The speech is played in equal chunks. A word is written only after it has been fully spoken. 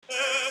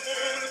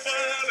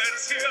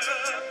Valencia,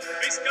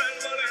 Vizca el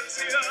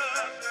Valencia,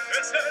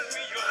 es el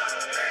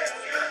millón.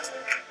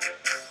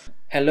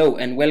 Hello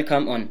and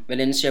welcome on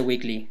Valencia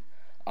Weekly.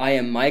 I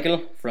am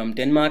Michael from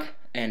Denmark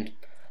and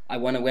I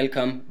want to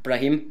welcome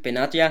Brahim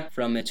Benatia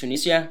from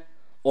Tunisia,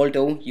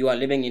 although you are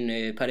living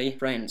in Paris,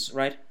 France,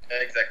 right?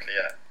 Exactly,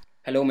 yeah.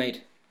 Hello,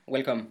 mate.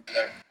 Welcome.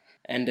 Hello.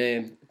 And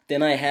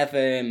then I have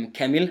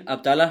Kamil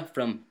Abdallah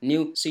from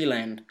New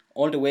Zealand,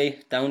 all the way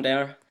down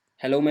there.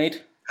 Hello,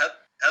 mate.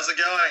 How's it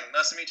going?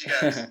 Nice to meet you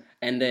guys.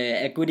 And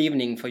a good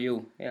evening for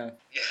you. Yeah.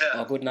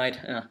 Yeah. Or good night.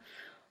 Yeah.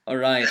 All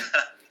right.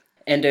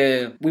 And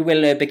we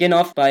will begin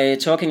off by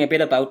talking a bit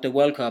about the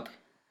World Cup.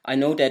 I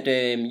know that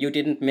you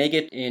didn't make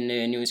it in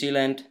New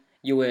Zealand.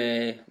 You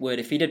were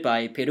defeated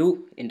by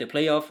Peru in the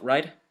playoff,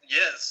 right?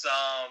 Yes,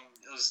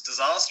 it was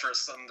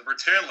disastrous in the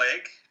return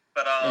leg,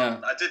 but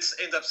I did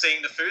end up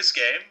seeing the first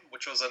game,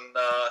 which was in,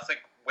 I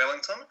think,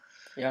 Wellington.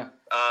 Yeah.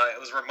 It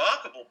was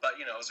remarkable, but,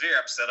 it was very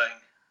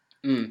upsetting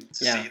to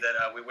see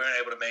that we weren't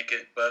able to make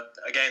it. But,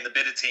 again, the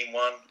better team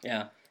won.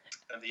 Yeah.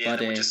 And the end,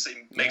 it just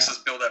makes us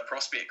build our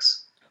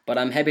prospects. But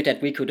I'm happy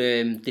that we could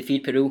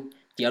defeat Peru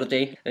the other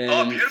day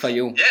for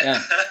you.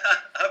 Yeah.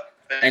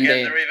 And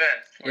get the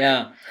revenge.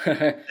 Yeah.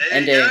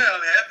 And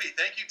I'm happy.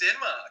 Thank you,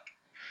 Denmark.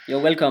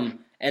 You're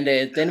welcome. And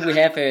then we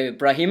have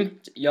Brahim,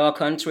 your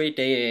country.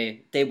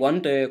 They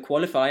won the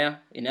qualifier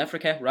in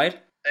Africa,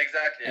 right?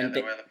 Exactly. And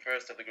they were the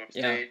first of the group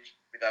stage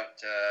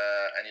without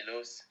any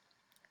loss.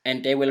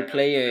 And they will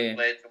play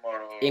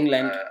tomorrow.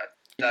 England.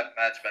 That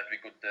match, but we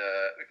could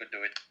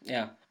do it.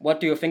 Yeah. What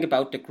do you think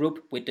about the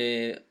group with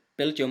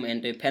Belgium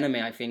and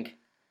Panama? I think.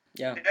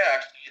 Yeah. Yeah,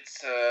 actually,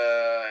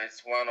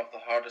 it's one of the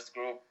hardest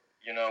group.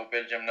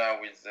 Belgium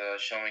now is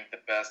showing the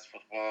best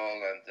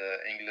football, and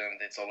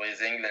England, it's always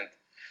England.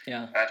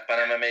 Yeah. And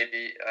Panama,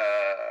 maybe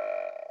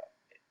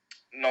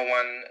no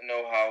one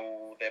know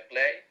how they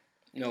play.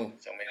 No.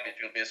 So maybe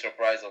it will be a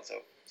surprise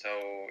also. So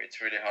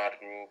it's really hard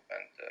group,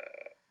 and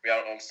we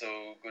are also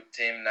a good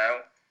team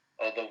now.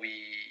 Although we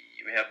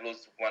have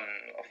lost one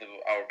of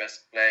our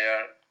best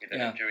player with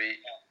an injury,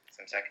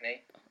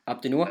 Samsakni.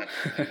 Abdenour.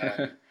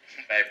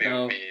 Maybe it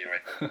will be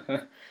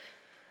right.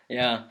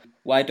 Yeah.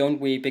 Why don't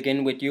we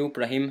begin with you,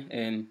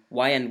 Brahim?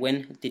 Why and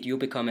when did you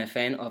become a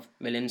fan of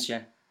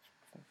Valencia?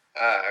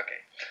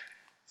 Okay.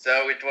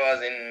 So it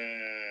was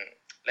in,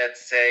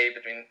 let's say,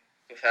 between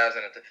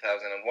 2000 and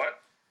 2001.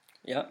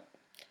 Yeah.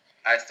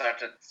 I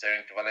started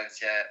steering to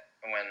Valencia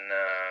when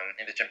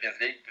in the Champions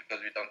League,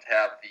 because we don't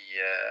have the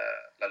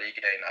La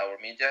Liga in our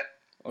media.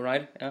 All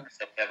right. Yeah.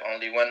 So we have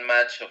only one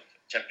match of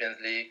Champions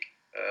League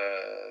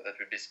that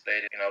will be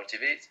displayed in our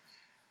TVs.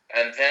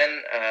 And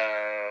then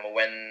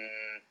when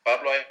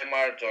Pablo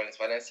Aimar joins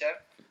Valencia,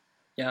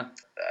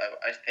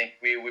 I think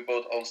we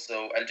bought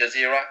also Al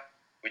Jazeera,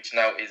 which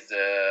now is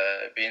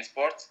beIN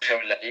Sports,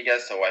 showing La Liga.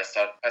 So I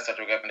started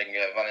recording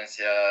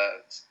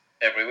Valencia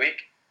every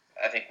week.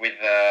 I think with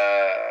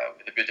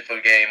the beautiful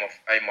game of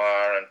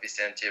Aimar and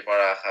Vicente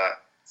Baraja,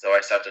 so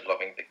I started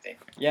loving the team.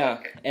 Yeah,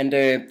 okay. And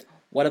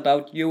what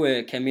about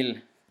you,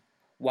 Kamil?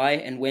 Why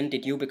and when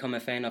did you become a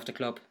fan of the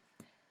club?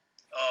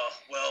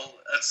 Well,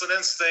 it's an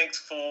instinct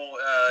for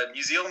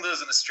New Zealanders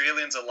and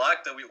Australians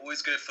alike that we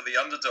always go for the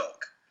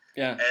underdog.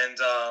 Yeah. And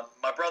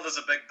my brother's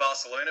a big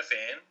Barcelona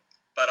fan,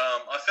 but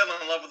I fell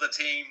in love with the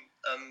team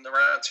in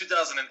around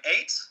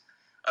 2008.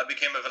 I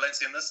became a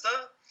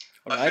Valencianista.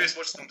 Right. I first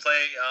watched them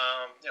play,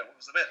 it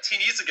was about 10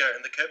 years ago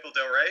in the Copa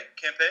del Rey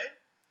campaign,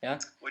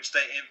 which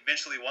they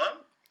eventually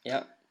won.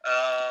 Yeah.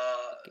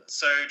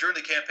 So during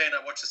the campaign, I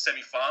watched the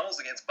semi-finals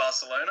against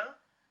Barcelona,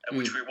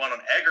 which we won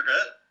on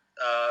aggregate.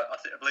 I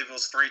believe it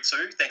was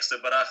 3-2, thanks to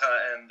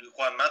Baraja and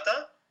Juan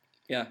Mata.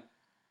 Yeah.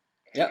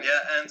 Yeah.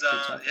 Yeah, and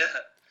I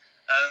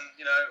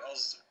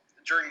was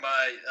during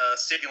my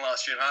second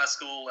last year in high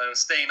school and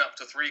staying up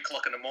to 3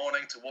 o'clock in the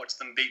morning to watch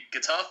them beat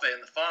Getafe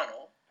in the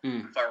final.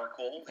 If I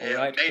recall.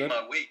 It made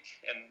my week.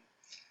 And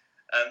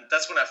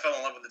that's when I fell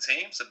in love with the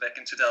team, so back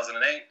in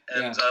 2008.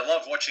 And I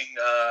loved watching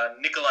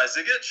Nikolaj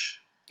Zigic.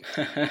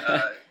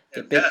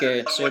 The big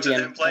I loved watching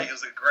Serbian him play. He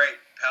was a great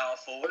power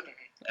forward.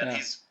 And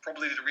he's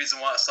probably the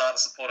reason why I started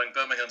supporting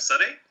Birmingham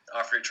City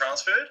after he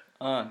transferred.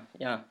 Yeah.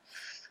 Yeah,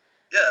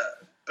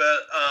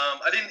 but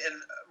I didn't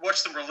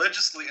watch them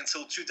religiously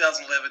until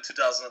 2011,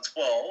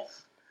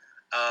 2012.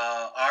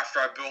 After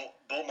I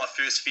bought my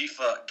first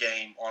FIFA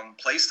game on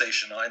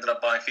PlayStation, I ended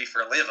up buying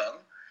FIFA 11.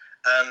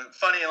 And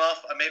funny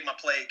enough, I made my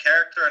play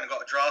character and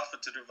got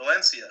drafted to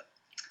Valencia.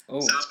 So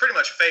it was pretty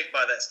much fate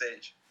by that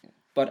stage.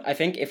 But I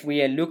think if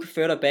we look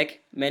further back,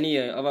 many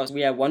of us,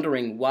 we are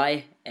wondering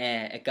why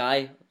a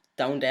guy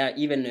down there,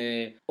 even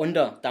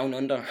down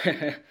under,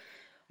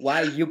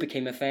 why you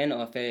became a fan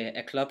of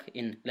a club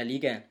in La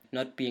Liga,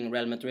 not being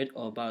Real Madrid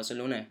or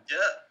Barcelona. Yeah,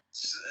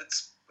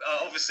 it's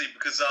obviously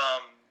because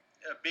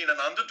being an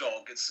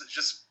underdog, it's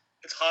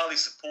highly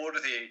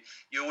supported here.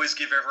 You always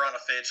give everyone a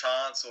fair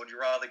chance, or you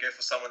rather go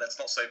for someone that's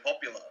not so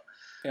popular.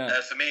 Yeah.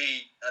 And for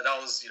me, that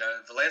was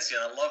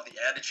Valencia, and I love the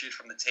attitude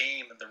from the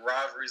team and the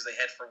rivalries they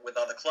had with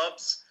other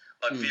clubs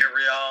like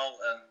Villarreal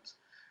and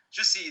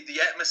just the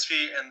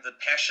atmosphere and the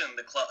passion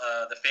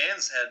the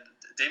fans had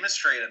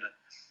demonstrated.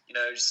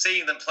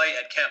 Seeing them play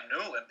at Camp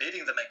Nou and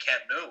beating them at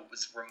Camp Nou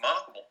was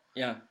remarkable.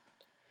 Yeah.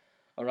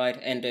 All right.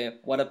 And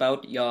what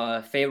about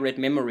your favorite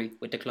memory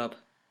with the club,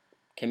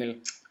 Camille?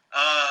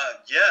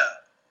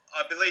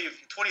 I believe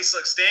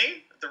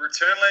 2016, the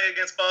return leg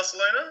against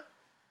Barcelona.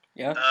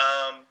 Yeah.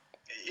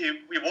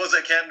 It was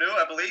at Camp Nou,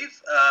 I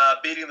believe,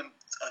 beating them,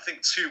 I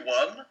think,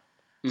 2-1,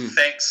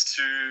 thanks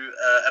to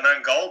an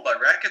own goal by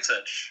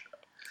Rakitic.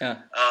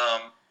 Yeah.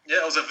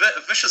 It was a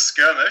vicious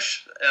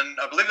skirmish, and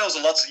I believe there was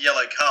lots of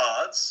yellow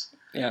cards,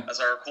 as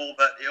I recall,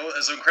 but it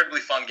was an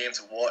incredibly fun game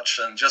to watch,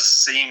 and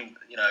just seeing,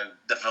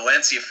 the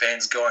Valencia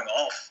fans going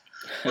off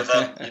with,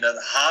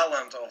 the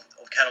heartland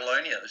of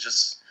Catalonia. It was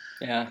just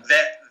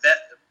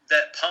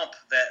that pump,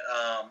 that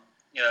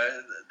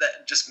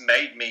just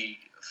made me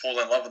fall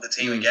in love with the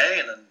team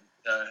again, and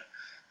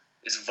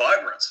it's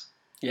vibrant.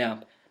 Yeah,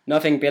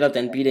 nothing better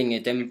than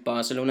beating them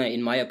Barcelona,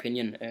 in my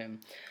opinion.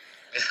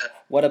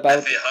 What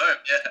about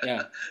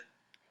home?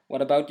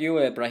 What about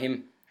you,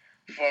 Brahim?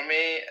 For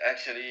me,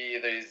 actually,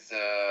 there is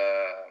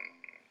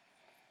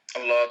a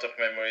lot of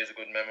memories,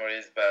 good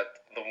memories,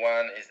 but the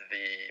one is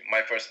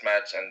my first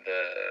match and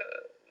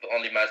the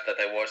only match that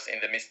I watched in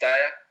the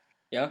Mestalla.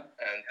 Yeah.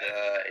 And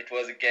it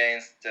was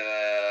against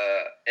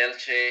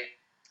Elche,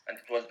 and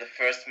it was the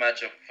first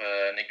match of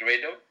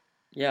Negredo.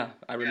 Yeah,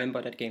 I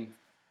remember that game.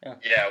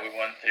 Yeah, we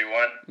won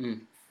 3-1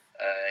 in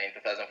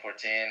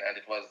 2014, and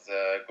it was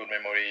a good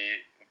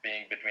memory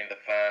being between the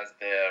fans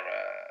there.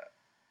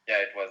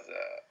 It was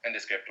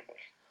indescribable.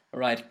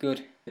 Right,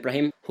 good.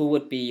 Ibrahim, who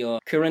would be your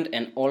current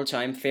and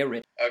all-time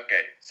favorite?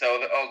 Okay, so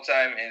the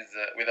all-time is,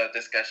 without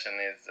discussion,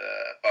 is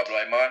Pablo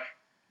Aimar.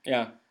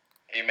 Yeah.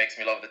 He makes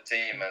me love the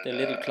team. And the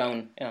little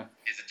clown, yeah.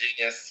 He's a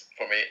genius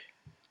for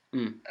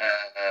me.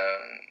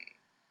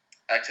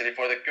 Actually,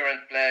 for the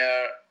current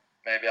player,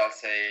 maybe I'll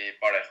say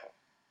Parejo.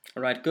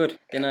 All right, good.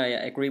 Then I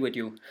agree with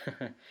you.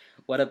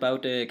 What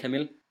about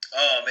Camille?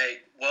 Oh, mate.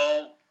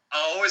 Well,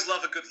 I always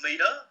love a good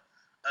leader.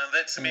 And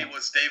that to me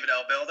was David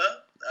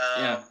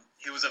Albelda.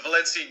 He was a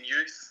Valencian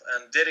youth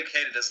and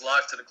dedicated his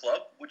life to the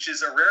club, which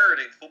is a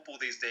rarity in football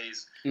these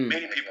days.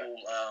 Many people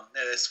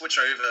they switch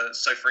over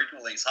so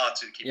frequently, it's hard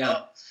to keep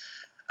up.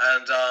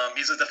 And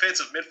he's a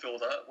defensive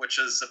midfielder, which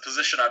is a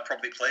position I'd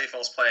probably play if I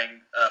was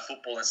playing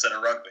football instead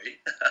of rugby.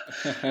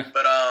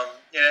 But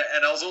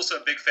and I was also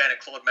a big fan of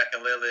Claude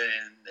Makelele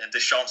and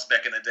Deschamps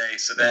back in the day,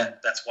 so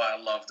that's why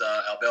I loved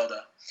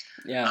Albelda.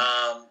 Yeah.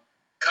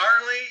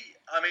 Currently,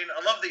 I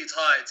love the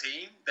entire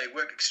team. They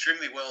work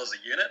extremely well as a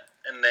unit,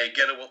 and they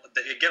get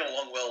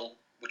along well,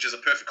 which is a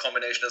perfect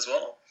combination as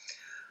well.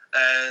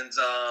 And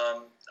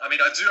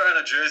I do own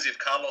a jersey of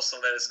Carlos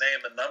Soler's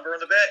name and number on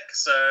the back,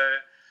 so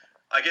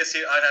I guess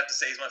I'd have to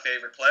say he's my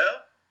favorite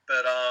player.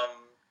 But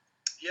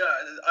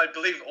I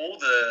believe all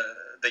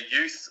the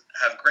youth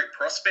have great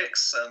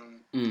prospects,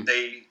 and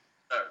they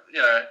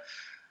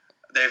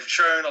they've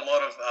shown a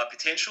lot of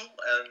potential.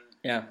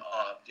 And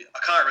I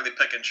can't really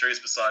pick and choose.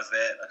 Besides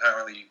that, I can't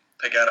really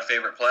pick out a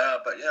favorite player.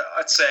 But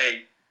I'd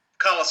say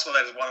Carlos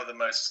Soler is one of the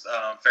most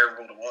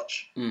favorable to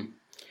watch.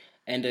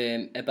 And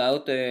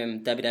about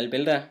David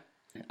Albelda,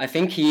 I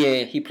think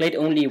he played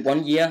only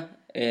 1 year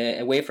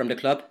away from the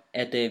club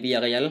at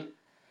Villarreal.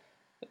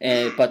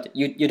 But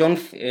you don't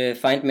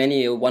find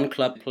many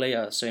one-club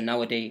players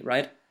nowadays,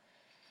 right?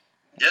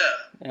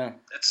 Yeah.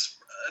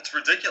 It's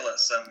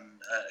ridiculous,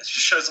 and it just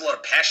shows a lot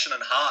of passion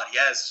and heart he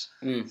has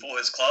for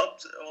his club,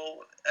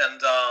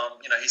 and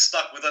he's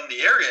stuck within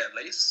the area at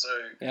least. So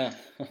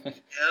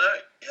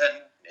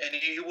and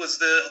he was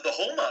the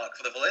hallmark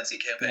for the Valencia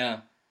campaign.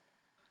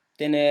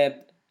 Yeah.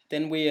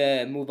 Then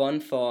we move on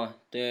for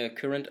the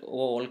current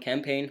overall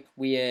campaign.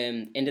 We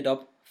ended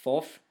up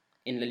 4th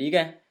in La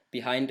Liga,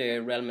 behind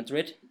Real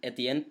Madrid at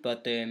the end,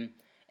 but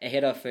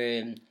ahead of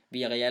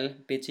Villarreal,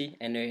 Betis,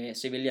 and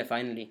Sevilla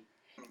finally.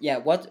 Yeah,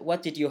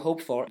 what did you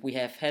hope for? We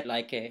have had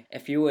like a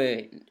few,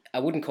 I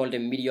wouldn't call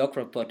them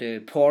mediocre, but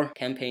poor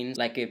campaigns,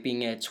 like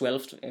being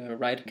 12th,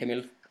 right,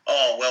 Camille?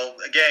 Oh, well,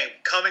 again,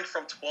 coming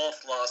from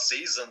 12th last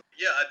season,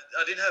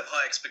 I didn't have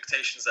high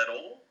expectations at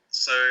all.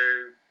 So,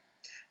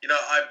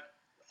 I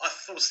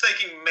was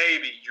thinking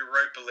maybe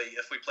Europa League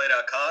if we played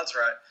our cards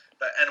right,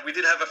 and we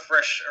did have a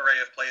fresh array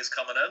of players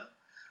coming in.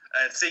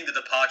 And seeing the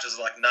departures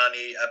like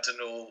Nani,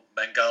 Abdenul,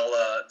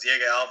 Mangala,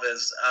 Diego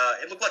Alves,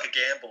 it looked like a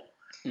gamble.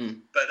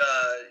 But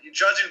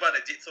judging by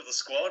the depth of the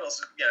squad, I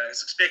was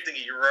expecting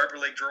a Europa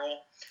League draw.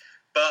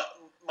 But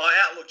my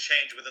outlook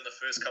changed within the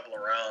first couple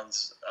of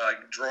rounds,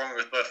 drawing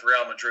with both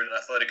Real Madrid and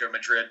Atletico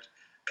Madrid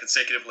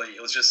consecutively.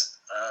 It was just,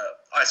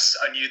 I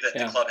knew that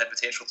the club had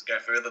potential to go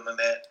further than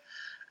that.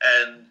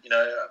 And,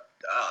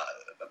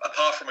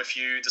 apart from a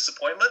few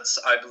disappointments,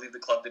 I believe the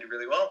club did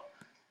really well.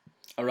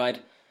 All right.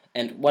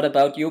 And what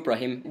about you,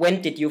 Brahim?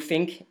 When did you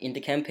think in the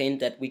campaign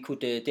that we could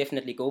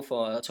definitely go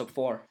for top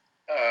 4?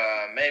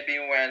 Maybe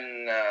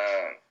when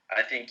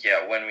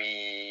when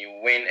we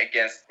win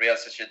against Real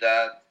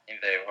Sociedad in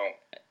their home.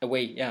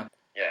 Away, yeah.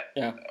 Yeah,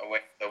 Yeah.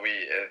 away. So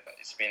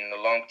it's been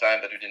a long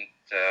time that we didn't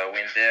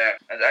win there.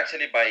 And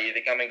actually, by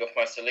the coming of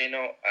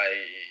Marcelino,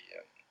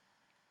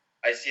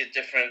 I see a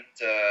different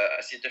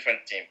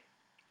team.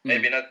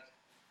 Maybe not.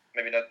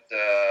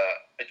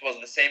 It was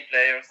the same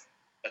players,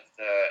 but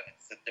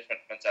it's a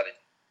different mentality.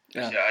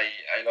 Yeah. Actually,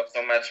 I love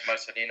so much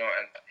Marcelino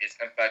and his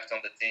impact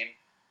on the team.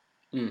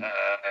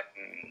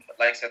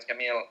 Like said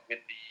Camille, with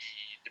the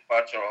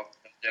departure of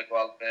Diego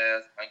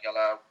Alves,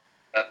 Mangala,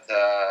 but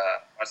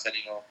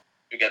Marcelino,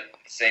 to get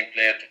the same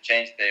player to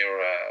change their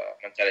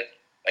mentality.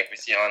 Like we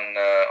see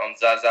on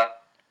Zaza,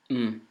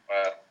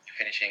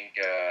 finishing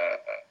the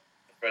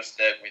first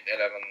leg with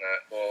 11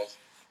 goals.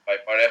 By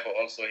Parejo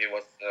also, he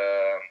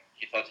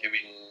thought he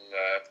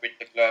will quit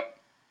the club,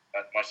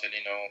 but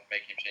Marcelino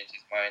made him change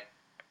his mind.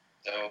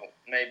 So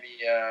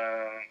maybe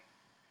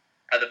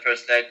at the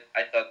first leg,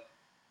 I thought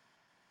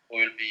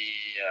we'll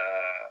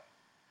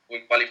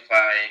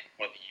qualify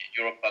for the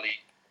Europa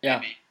League,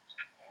 maybe.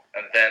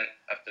 And then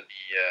after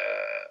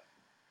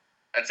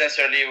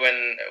essentially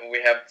when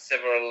we have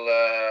several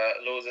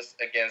losses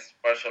against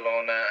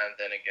Barcelona and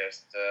then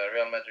against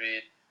Real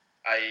Madrid,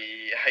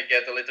 I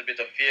get a little bit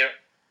of fear,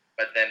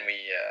 but then we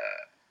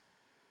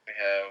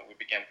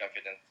became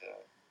confident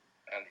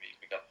and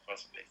we got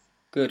first place.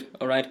 Good.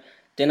 All right.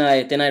 Then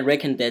I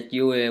reckon that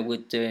you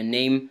would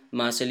name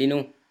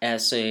Marcelino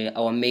as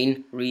our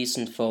main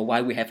reason for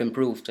why we have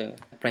improved,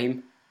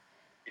 Brahim.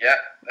 Yeah,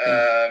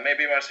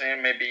 maybe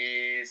Marcelino,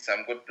 maybe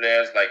some good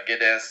players like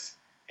Guedes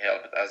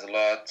helped us a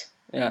lot.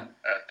 Yeah.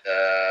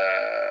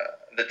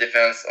 And the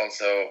defense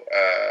also,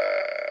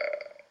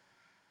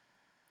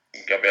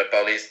 Gabriel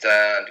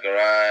Paulista and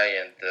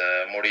Garay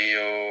and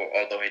Murillo,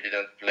 although he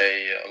didn't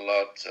play a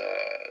lot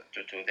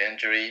due to the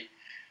injury,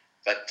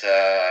 but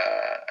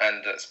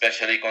and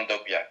especially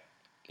Kondogbia.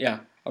 Yeah.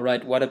 All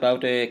right. What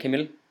about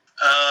Camille?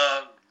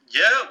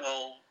 Yeah.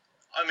 Well,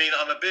 I mean,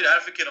 I'm a big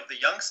advocate of the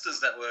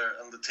youngsters that were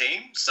on the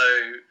team, so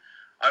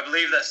I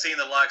believe that seeing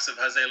the likes of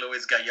Jose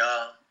Luis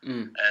Gallar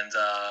and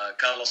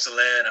Carlos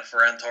Soler and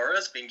Ferran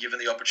Torres being given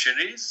the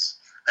opportunities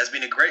has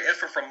been a great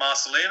effort from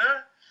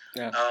Marcelino.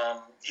 Yeah.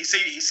 He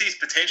sees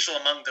potential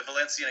among the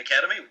Valencian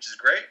academy, which is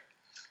great.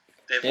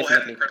 They've all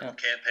had an incredible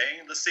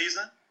campaign this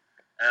season,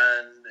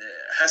 and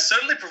has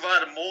certainly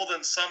provided more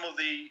than some of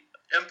the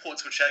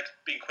imports which have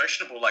been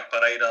questionable, like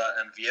Pereira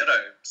and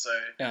Vieiro. So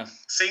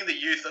seeing the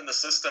youth in the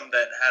system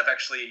that have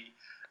actually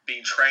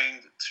been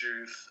trained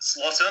to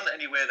slot in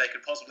anywhere they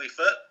could possibly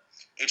fit,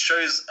 it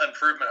shows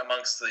improvement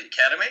amongst the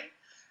academy,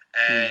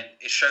 and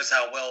it shows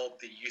how well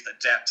the youth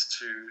adapt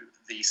to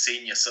the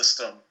senior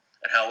system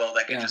and how well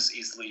they can just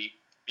easily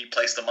be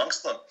placed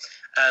amongst them.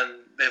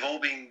 And they've all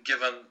been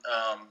given,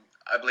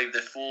 I believe,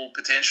 their full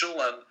potential,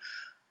 and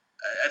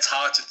it's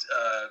hard to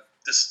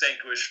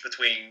distinguish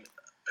between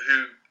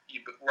who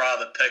you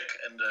rather pick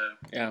in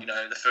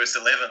the first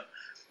 11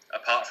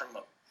 apart from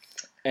them.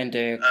 And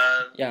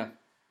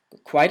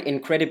quite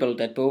incredible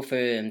that both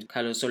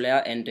Carlos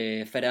Soler and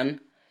Ferran,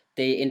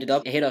 they ended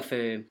up ahead of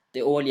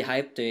the overly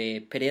hyped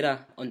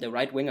Pereira on the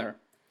right winger.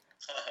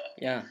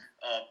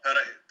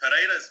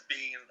 Pereira's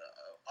been.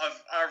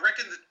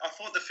 I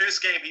thought the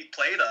first game he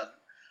played in,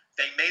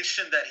 they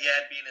mentioned that he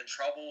had been in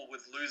trouble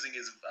with losing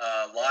his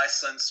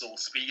license or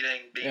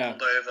speeding, being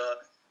pulled over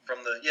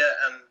from the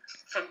and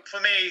for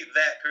me,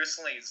 that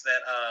personally is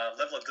that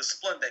level of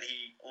discipline that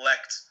he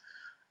lacked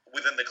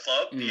within the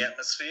club, the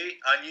atmosphere.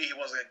 I knew he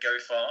wasn't going to go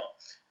far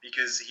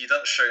because he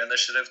doesn't show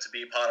initiative to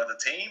be part of the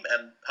team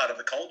and part of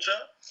the culture.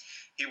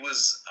 He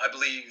was, I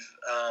believe,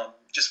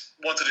 just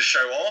wanted to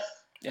show off.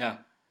 Yeah.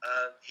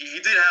 He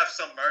did have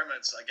some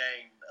moments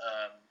again,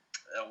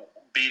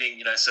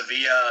 beating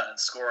Sevilla and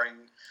scoring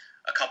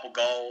a couple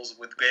goals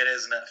with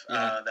Guedes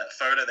and that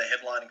photo, the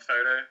headlining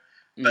photo.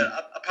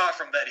 But apart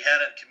from that, he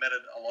hadn't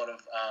committed a lot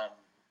of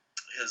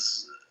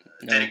his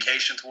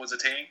dedication towards the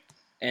team.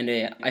 And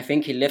I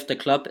think he left the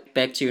club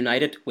back to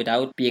United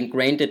without being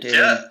granted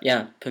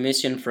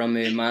permission from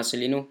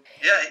Marcelino.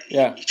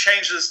 He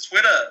changed his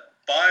Twitter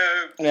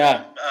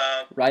bio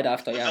right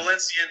after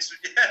Valencians.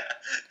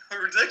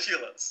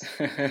 Ridiculous.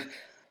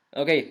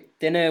 Okay,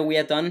 then we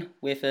are done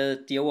with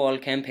the overall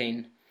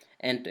campaign,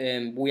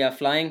 and we are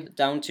flying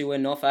down to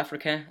North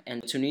Africa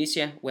and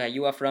Tunisia, where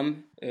you are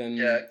from,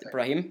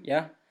 Brahim.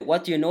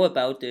 What do you know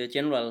about the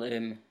general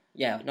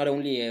not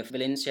only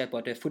Valencia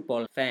but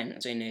football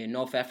fans in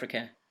North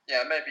Africa?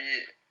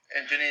 Maybe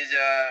in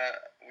Tunisia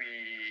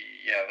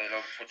they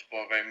love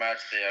football very much.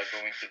 They are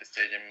going to the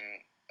stadium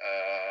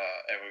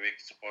every week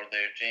to support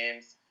their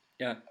teams.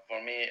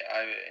 For me,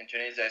 in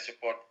Tunisia I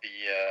support the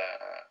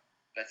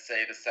let's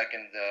say the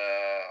second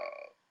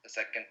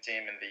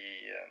team in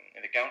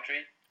the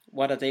country.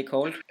 What are they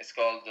called? It's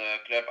called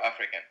Club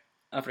African.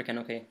 African,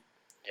 okay.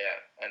 Yeah,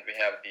 and we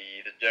have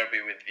the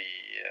derby with the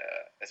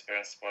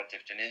Espérance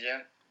Sportive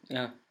Tunisia.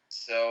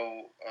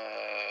 So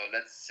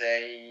let's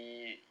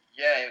say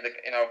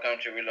in our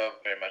country we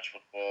love very much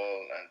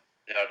football, and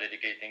they are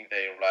dedicating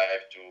their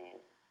life to.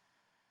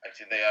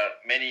 Actually, there are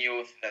many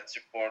youth that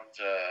support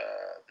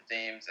the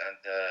teams, and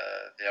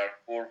they are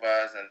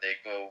curvas, and they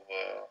go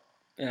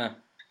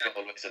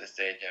always at the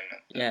stadium.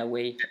 Yeah,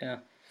 away. Yeah.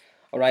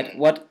 All right.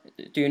 What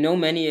do you know?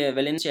 Many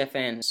Valencia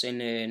fans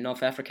in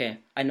North Africa.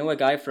 I know a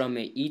guy from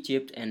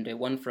Egypt and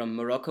one from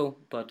Morocco,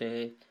 but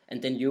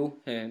and then you.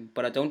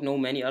 But I don't know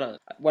many others.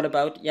 What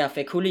about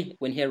Fekuli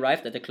when he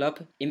arrived at the club?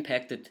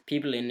 Impacted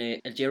people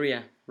in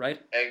Algeria, right?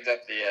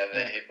 Exactly.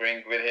 Yeah. He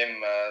bring with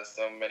him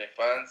so many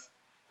fans,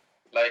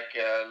 like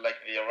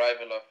the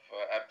arrival of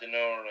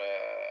Abdenour.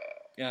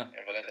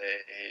 In Valencia,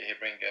 he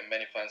bring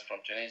many fans from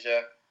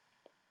Tunisia.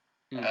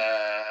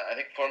 I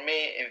think for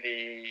me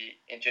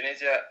in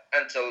Tunisia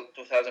until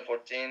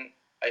 2014,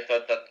 I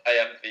thought that I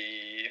am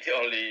the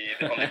only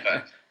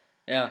fan.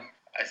 Yeah.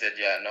 I said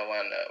no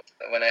one.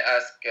 When I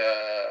ask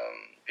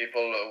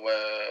people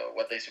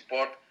what they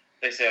support,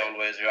 they say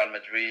always Real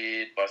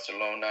Madrid,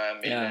 Barcelona,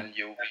 Milan,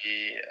 Juve,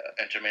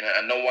 Inter Milan,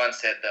 and no one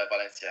said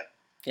Valencia.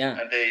 Yeah.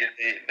 And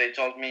they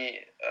told me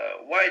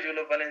why do you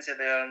love Valencia?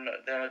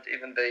 They're not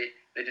even they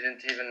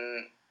didn't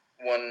even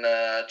won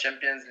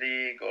Champions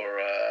League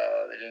or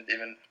they didn't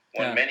even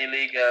won many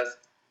ligas.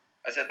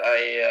 I said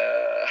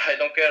I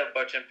don't care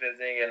about Champions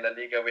League and La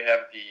Liga. We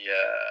have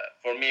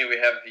for me we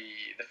have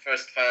the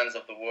first fans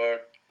of the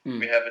world.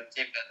 We have a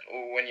team that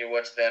when you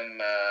watch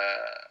them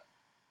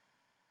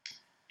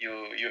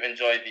you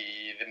enjoy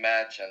the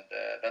match, and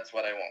that's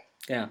what I want.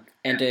 Yeah,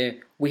 and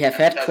we have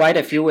had quite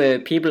a few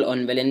people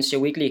on Valencia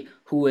Weekly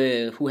who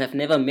have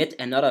never met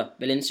another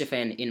Valencia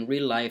fan in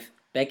real life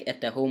back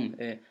at their home.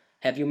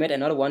 Have you met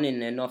another one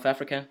in North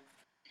Africa?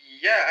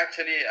 Yeah,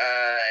 actually,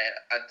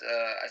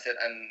 I said,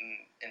 and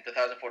in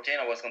 2014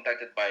 I was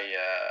contacted by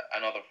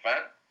another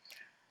fan.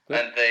 Good.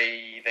 And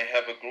they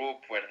have a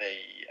group where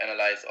they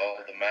analyze all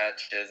the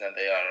matches, and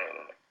they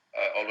are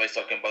always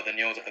talking about the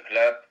news of the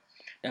club.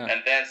 Yeah.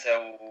 And then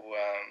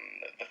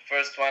the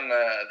first time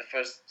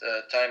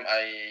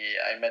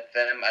I met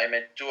them, I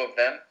met two of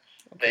them.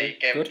 Okay, they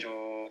came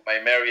to my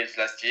marriage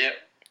last year.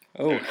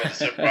 Oh, so it was a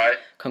surprise!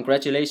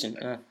 Congratulations!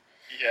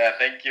 Yeah,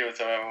 thank you.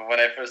 So when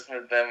I first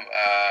met them,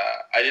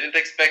 I didn't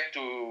expect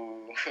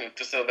to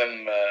show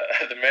them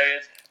the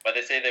marriage, but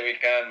they say they will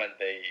come, and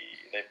they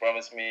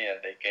promised me, and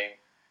they came.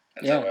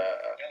 And so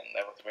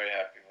I was very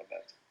happy with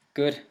that.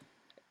 Good.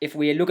 If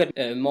we look at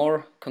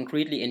more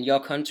concretely in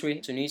your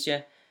country,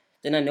 Tunisia,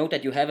 then I know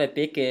that you have a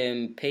big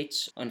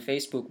page on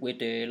Facebook with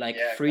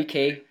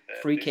 3K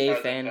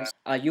fans.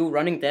 Are you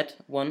running that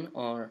one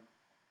or?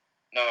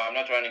 No, I'm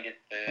not running it.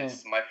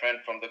 It's my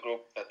friend from the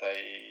group that I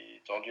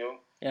told you.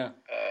 Yeah.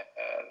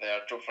 They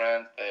are two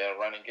friends. They are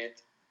running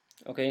it.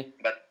 Okay.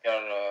 But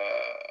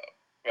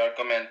we are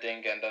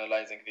commenting and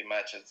analyzing the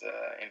matches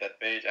in that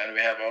page, and we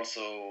have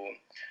also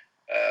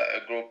a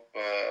group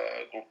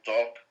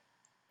talk.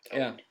 So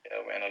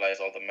we analyze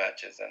all the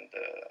matches and.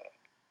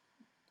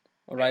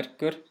 All right.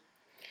 Good.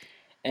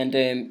 And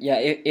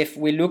if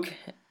we look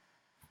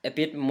a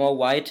bit more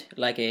wide,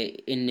 like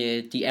in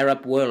the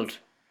Arab world,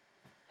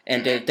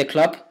 and the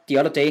club the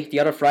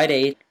other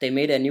Friday, they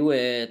made a new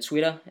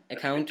Twitter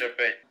account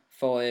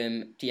for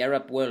the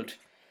Arab world.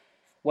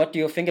 What do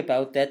you think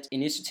about that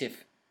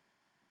initiative?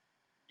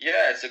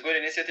 Yeah, it's a good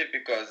initiative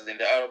because in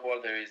the Arab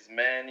world there is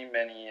many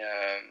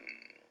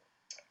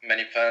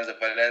fans of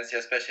Valencia,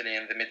 especially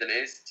in the Middle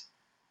East.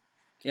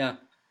 Yeah.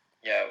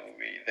 Yeah,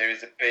 there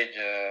is a page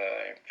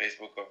in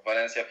Facebook of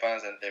Valencia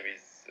fans, and there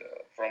is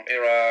from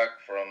Iraq,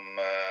 from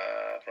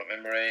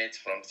Emirates,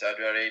 from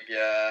Saudi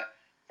Arabia,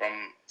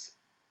 from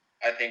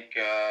I think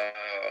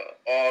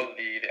all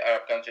the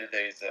Arab countries.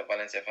 There is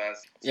Valencia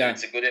fans. So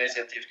it's a good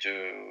initiative to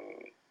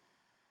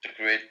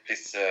create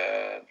this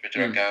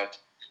Twitter account.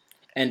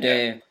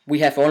 And we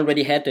have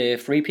already had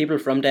 3 people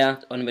from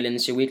there on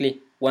Valencia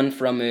Weekly. One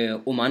from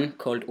Oman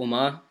called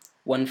Omar.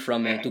 One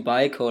from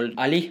Dubai called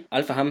Ali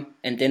Al-Faham,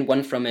 and then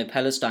one from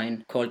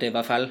Palestine called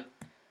Wafal.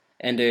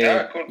 And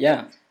cool.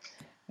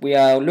 we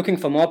are looking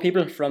for more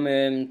people from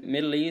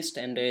Middle East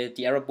and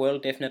the Arab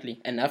world,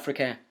 definitely, and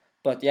Africa.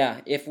 But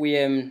if we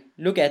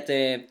look at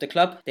the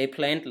club, they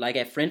planned like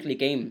a friendly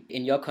game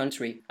in your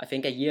country, I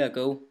think a year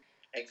ago.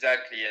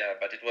 Exactly,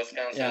 but it was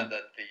cancelled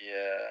at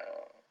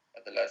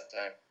the last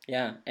time.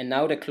 Yeah, and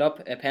now the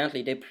club,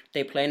 apparently,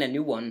 they plan a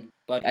new one.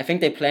 But I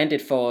think they planned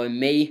it for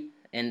May.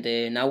 And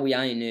now we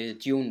are in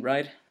June,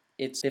 right?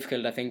 It's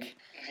difficult, I think.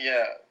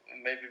 Yeah,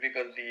 maybe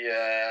because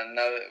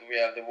now we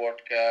have the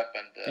World Cup,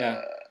 and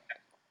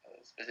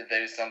especially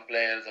there is some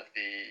players of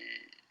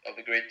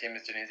the great team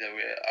in Tunisia who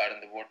are in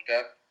the World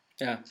Cup.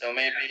 Yeah. So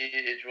maybe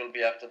it will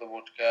be after the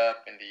World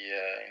Cup in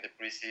the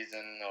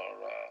preseason,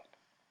 or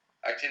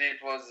actually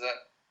it was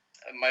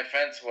my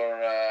friends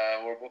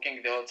were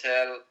booking the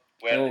hotel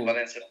where the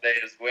Valencia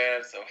players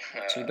were. So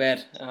too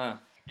bad.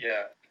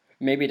 Yeah.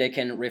 Maybe they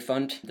can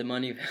refund the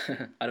money.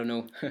 I don't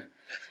know.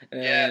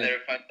 Yeah, they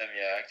refund them.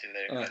 Yeah, actually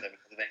they refund them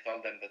because they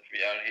told them that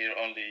we are here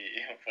only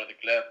for the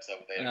club, so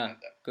they refund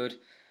them. Good.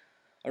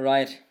 All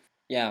right.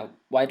 Yeah.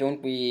 Why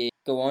don't we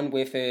go on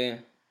with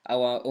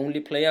our only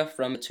player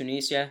from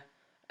Tunisia,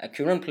 a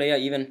current player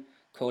even,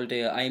 called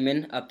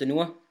Aymen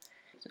Abdenour,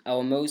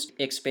 our most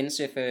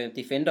expensive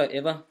defender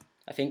ever.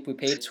 I think we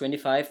paid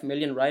 25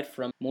 million, right,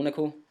 from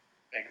Monaco.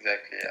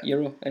 Exactly. Yeah.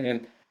 Euro.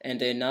 And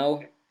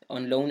now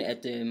on loan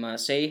at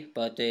Marseille,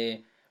 but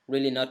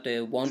really not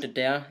wanted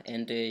there,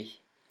 and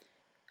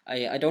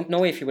I don't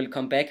know if he will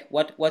come back.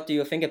 What do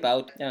you think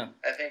about? Yeah,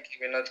 I think he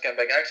will not come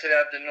back. Actually,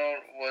 Abdenour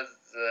was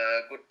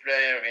a good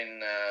player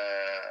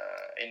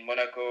in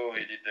Monaco.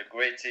 He did a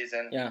great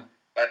season. Yeah,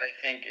 but I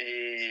think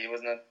he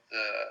was not.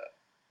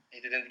 He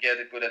didn't get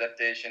a good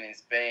adaptation in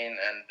Spain,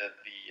 and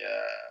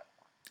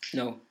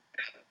no.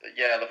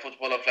 Yeah, the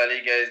football of La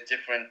Liga is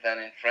different than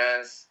in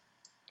France.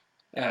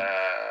 Yeah.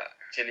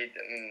 Actually,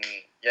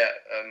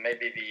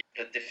 maybe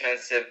the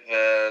defensive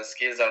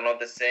skills are not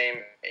the same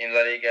in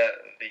La Liga.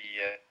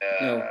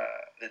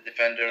 The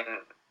defender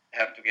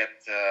have to get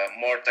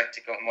more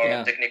tactical,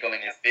 more technical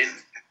in his field,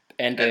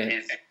 and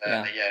he's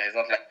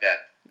not like that.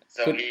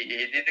 So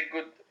he did a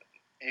good.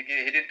 He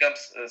did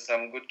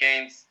some good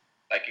games,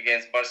 like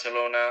against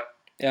Barcelona.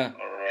 Yeah.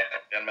 Or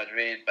Real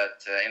Madrid, but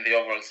in the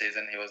overall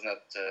season he was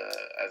not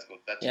as good.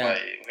 That's why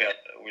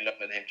we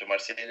loaned him to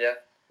Marsilia,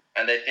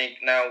 and I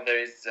think now there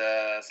is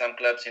some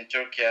clubs in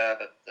Turkey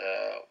that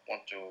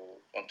want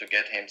to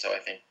get him. So I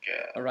think.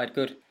 All right,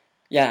 good.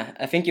 Yeah,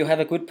 I think you have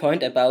a good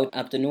point about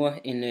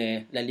Abdenour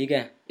in La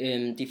Liga.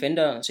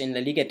 Defenders in La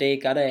Liga, they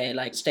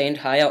gotta stand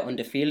higher on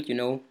the field.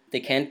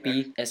 They can't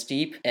be as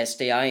deep as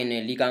they are in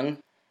Ligue 1,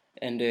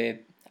 and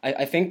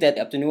I think that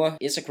Abdenour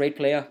is a great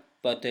player,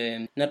 but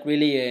not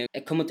really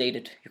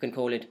accommodated, you can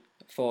call it,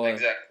 for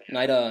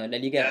neither La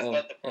Liga or...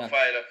 That's not the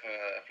profile of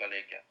La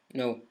Liga.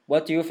 No.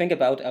 What do you think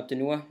about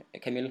Abdenour,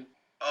 Camille?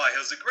 Oh, he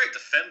was a great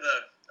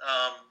defender.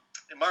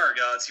 In my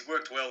regards, he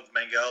worked well with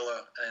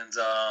Mangala, and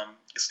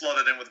he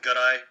slotted in with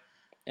Garay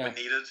when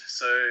needed.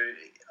 So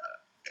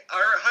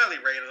I highly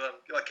rated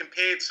him.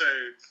 Compared to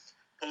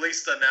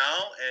Paulista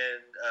now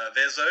and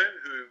Vezo,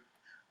 who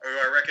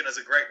I reckon is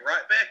a great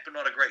right back, but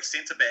not a great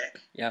centre back.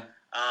 Yeah.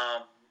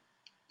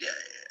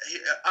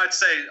 I'd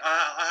say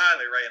I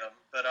highly rate him,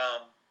 but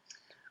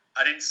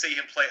I didn't see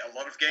him play a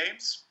lot of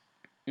games.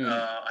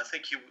 I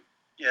think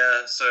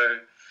I'd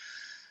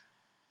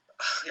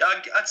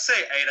say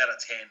 8 out of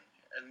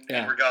 10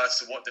 in regards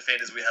to what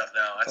defenders we have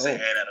now. I'd say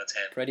 8 out of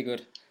 10. Pretty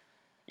good.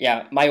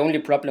 Yeah, my only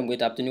problem with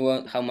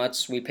Abdenour, how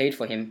much we paid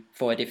for him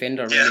for a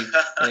defender, really.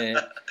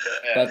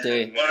 But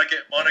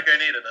Monaco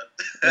needed it.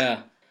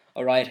 Yeah,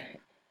 all right.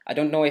 I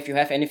don't know if you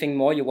have anything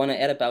more you want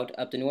to add about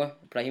Abdenour,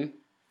 Brahim?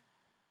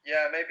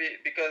 Yeah, maybe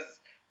because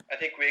I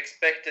think we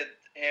expected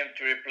him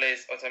to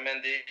replace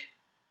Otamendi.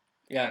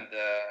 Yeah. And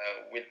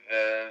with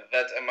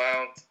that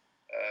amount,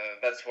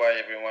 that's why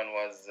everyone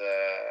was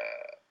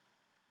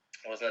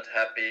not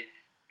happy,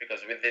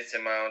 because with this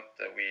amount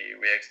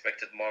we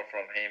expected more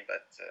from him,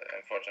 but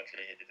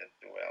unfortunately he didn't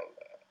do well.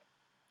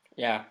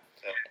 Yeah.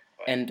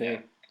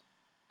 So,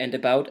 and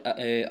about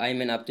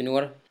Ayman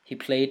Abdenour, he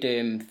played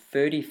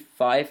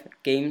 35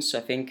 games,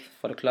 I think,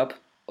 for the club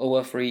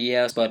over 3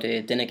 years, but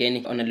then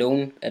again on a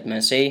loan at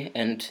Marseille,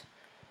 and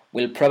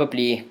will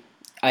probably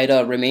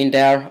either remain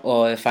there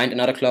or find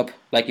another club,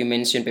 like you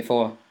mentioned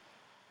before.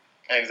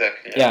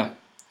 Exactly. Yeah.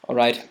 All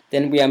right.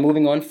 Then we are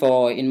moving on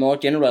for, in more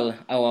general,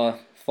 our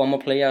former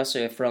players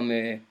from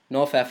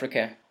North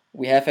Africa.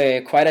 We have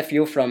quite a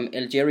few from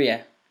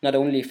Algeria, not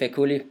only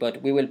Fekhouli,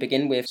 but we will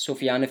begin with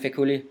Soufiane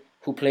Fekhouli,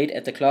 who played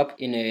at the club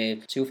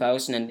in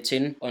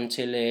 2010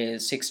 until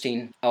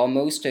 16. Our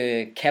most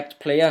capped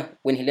player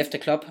when he left the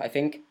club, I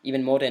think,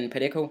 even more than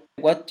Pedeko.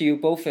 What do you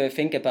both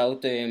think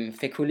about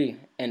Fekhouli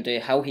and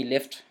how he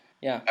left?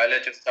 Yeah. I'll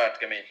let you start,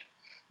 Camille.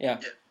 Yeah.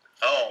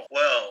 Oh,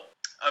 well,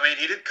 I mean,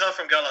 he did come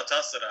from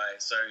Galatasaray,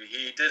 so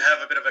he did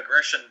have a bit of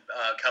aggression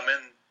come in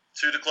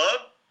to the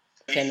club.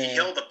 He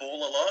held the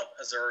ball a lot,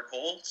 as I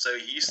recall, so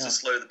he used to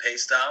slow the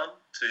pace down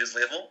to his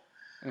level.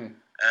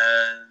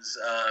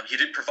 And he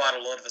did provide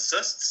a lot of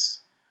assists.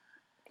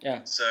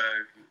 Yeah. So,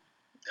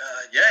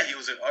 he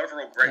was an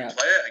overall great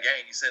player.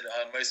 Again, he said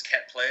most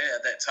capped player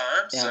at that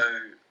time. Yeah. So,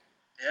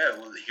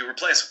 he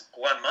replaced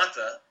Juan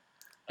Mata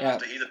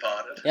after he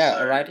departed. Yeah,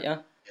 all right, yeah.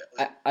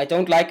 I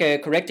don't like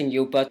correcting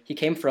you, but he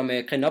came from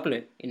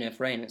Grenoble in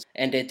France,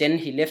 and then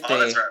he left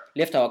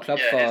left our club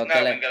for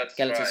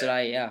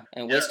Galatasaray,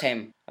 and West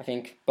Ham, I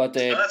think. But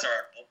that's all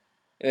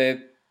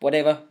right.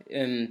 Whatever.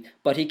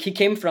 But he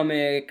came from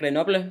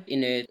Grenoble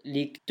in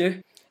Ligue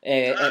 2,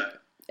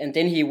 and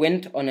then he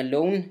went on a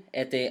loan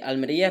at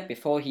Almeria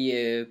before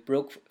he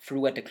broke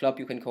through at the club,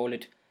 you can call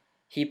it.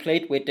 He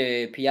played with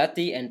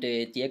Piatti and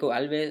Diego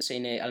Alves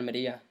in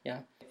Almeria. Yeah.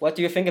 What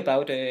do you think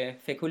about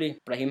Fekhouli,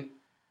 Brahim?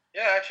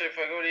 Yeah, actually,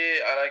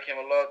 Fekhouli, I like him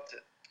a lot.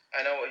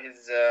 I know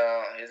his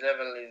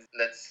level is,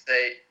 let's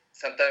say,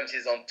 sometimes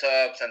he's on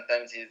top,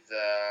 sometimes he's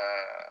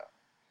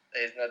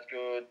not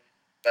good.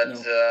 But no.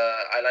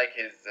 I like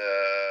his,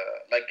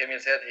 like Camille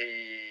said,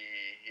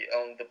 he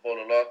owned the ball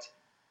a lot.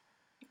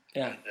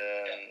 Yeah. And,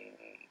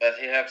 but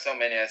he has so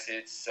many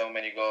assists, so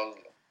many goals.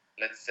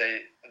 Let's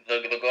say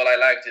the goal I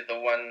liked is the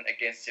one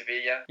against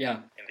Sevilla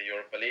in the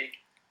Europa League.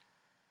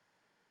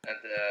 And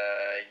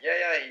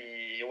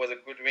he was a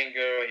good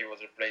winger. He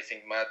was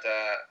replacing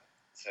Mata.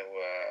 So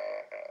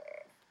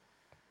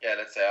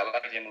let's say I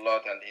liked him a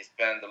lot, and he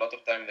spent a lot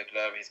of time in the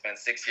club. He spent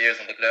 6 years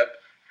in the club.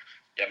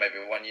 Yeah,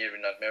 maybe 1 year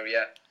in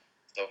Almeria.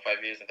 so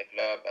 5 years in the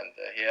club, and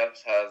he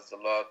helps us a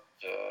lot,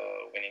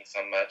 winning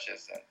some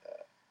matches, and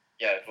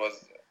it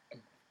was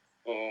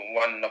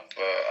one of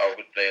our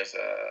good players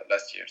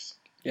last years.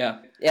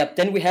 Yeah.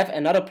 Then we have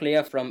another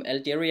player from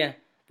Algeria.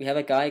 We have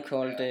a guy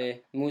called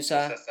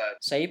Moussa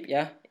Saib.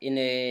 Yeah, in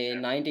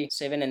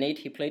 97 and 8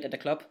 he played at the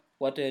club.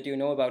 What do you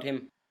know about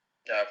him?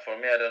 Yeah, for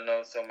me, I don't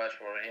know so much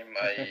for him.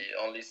 I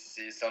only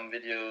see some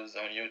videos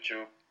on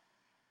YouTube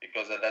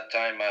because at that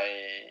time I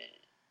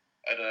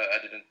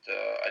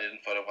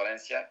didn't follow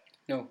Valencia.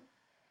 No.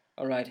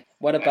 All right.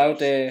 What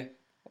about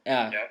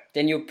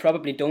Then you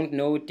probably don't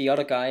know the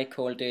other guy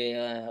called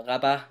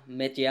Rabah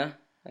Medja,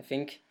 I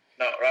think.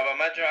 No, Rabah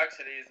Medja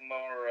actually is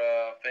more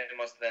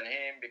famous than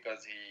him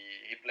because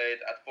he played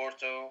at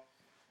Porto.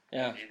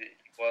 Yeah. He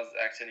was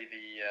actually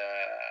the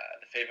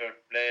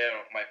favorite player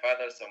of my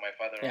father, so my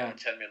father would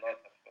tell me a lot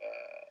of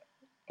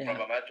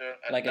Rabah Medja,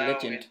 and like now a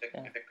legend.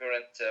 He's the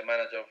current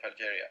manager of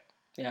Algeria.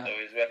 Yeah. So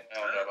he's well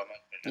known, Rabah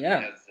Medja. Yeah.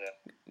 He has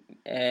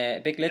a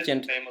big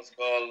legend. Famous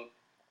goal.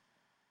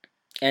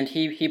 And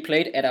he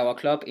played at our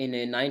club in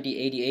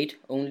 1988,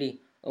 only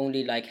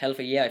like half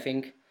a year, I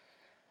think.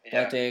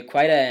 Yeah. But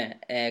quite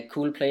a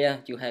cool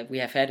player we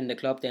have had in the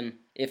club then,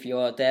 if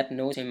your dad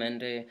knows him,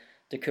 and the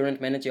current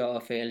manager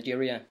of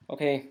Algeria.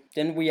 Okay,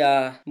 then we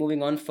are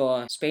moving on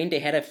for Spain. They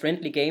had a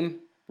friendly game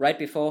right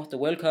before the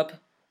World Cup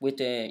with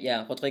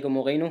Rodrigo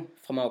Moreno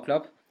from our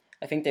club.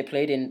 I think they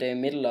played in the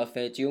middle of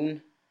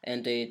June,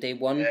 and they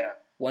won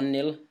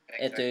 1-0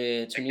 at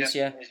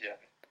Tunisia.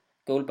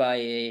 Goal by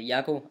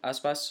Iago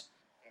Aspas.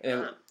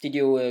 Did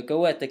you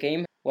go at the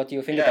game? What do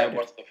you think about it? Yeah, I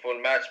watched the full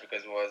match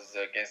because it was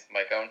against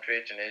my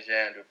country,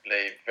 Tunisia, and we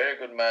played very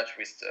good match.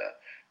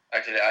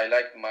 Actually, I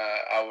liked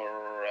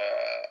our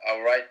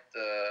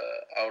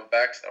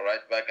backs, our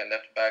right back and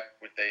left back.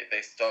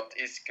 They stopped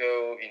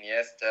Isco,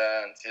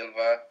 Iniesta, and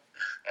Silva,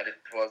 and it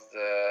was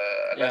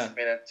a last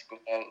minute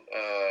goal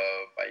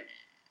by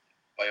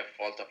a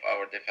fault of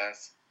our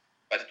defense.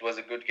 But it was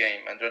a good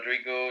game, and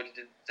Rodrigo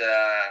did.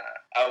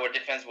 Our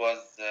defense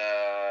was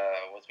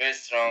very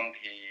strong.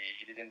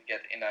 He didn't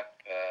get enough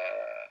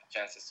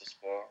chances to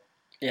score.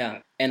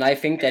 Yeah, and I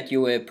think that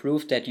you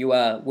proved that you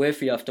are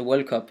worthy of the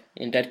World Cup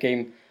in that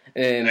game.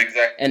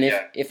 Exactly. And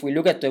if we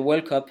look at the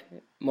World Cup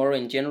more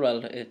in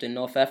general, the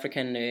North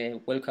African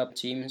World Cup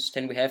teams,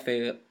 then we have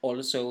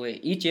also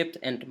Egypt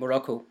and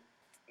Morocco.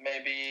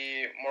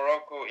 Maybe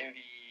Morocco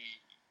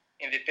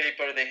in the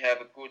paper they have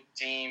a good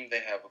team. They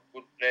have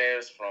good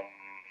players from.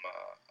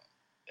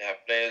 They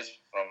have players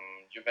from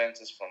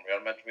Juventus, from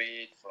Real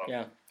Madrid, from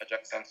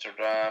Ajax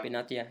Amsterdam.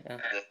 Benatia,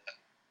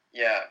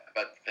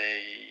 but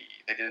they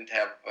didn't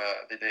have.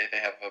 They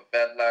have a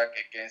bad luck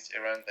against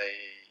Iran.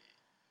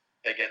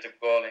 They get a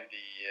goal in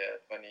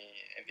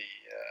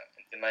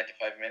the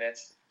 95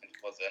 minutes. It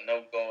was a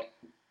no goal.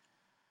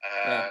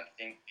 I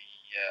think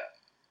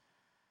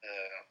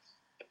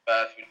the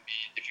path will be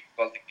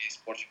difficult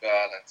against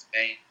Portugal and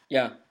Spain.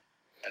 Yeah.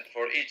 And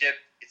for Egypt,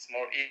 it's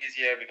more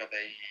easier because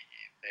they're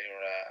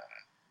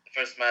the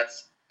first match,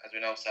 as we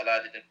know,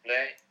 Salah didn't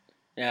play.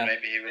 Yeah.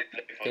 Maybe he will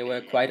play for They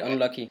were quite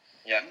unlucky.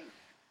 Yeah.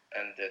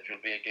 And it will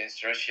be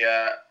against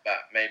Russia,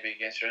 but maybe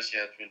against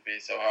Russia it will be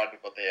so hard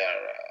because they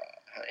are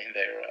in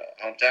their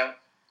hometown.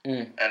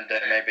 And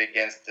maybe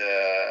against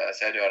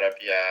Saudi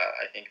Arabia,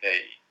 I think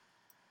they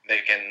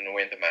can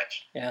win the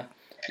match. Yeah.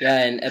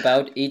 And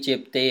about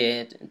Egypt,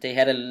 they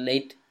had a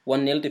late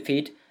 1-0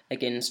 defeat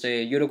against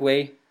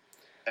Uruguay.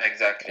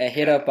 Exactly. A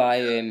header by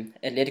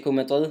Atletico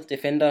Madrid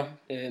defender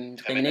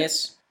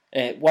Jimenez.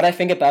 What I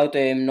think about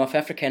North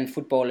African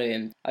football,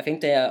 I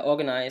think they are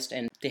organized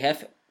and they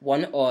have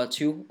one or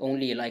two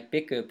only like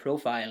big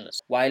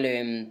profiles, while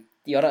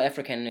the other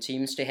African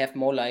teams, they have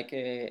more like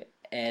a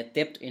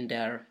depth in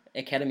their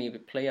academy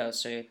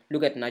players.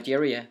 Look at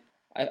Nigeria.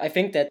 I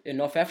think that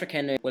North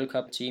African World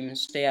Cup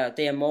teams, they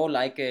are more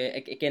like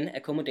again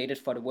accommodated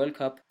for the World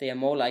Cup. They are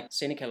more like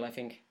Senegal, I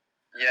think.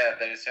 Yeah,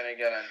 there is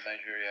Senegal and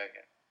Nigeria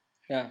again.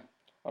 Yeah.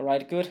 All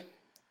right. Good.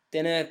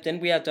 Then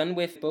we are done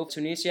with both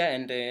Tunisia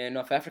and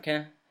North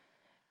Africa.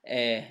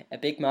 A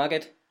big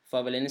market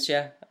for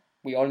Valencia.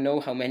 We all know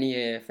how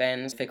many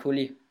fans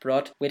Fekuli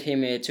brought with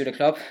him to the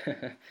club.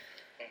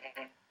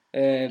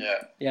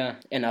 Yeah,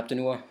 and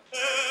Abdenour.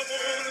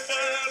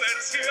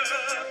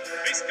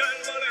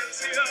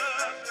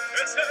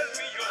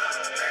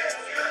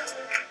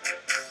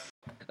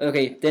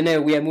 Okay,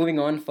 then we are moving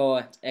on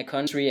for a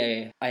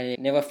country I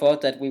never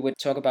thought that we would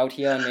talk about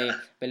here on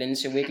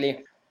Valencia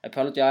Weekly. I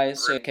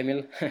apologize,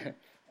 Camille.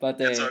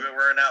 But it's okay,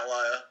 we're an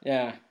outlier.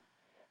 Yeah.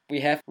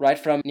 We have, right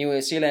from New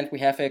Zealand, we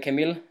have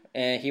Camille.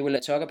 He will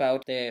talk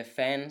about the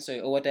fans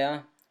over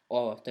there,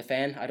 or the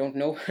fan, I don't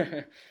know.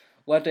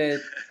 What do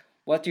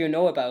you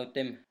know about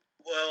them?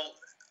 Well,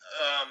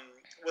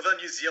 within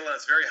New Zealand,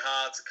 it's very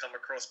hard to come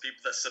across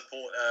people that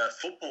support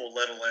football,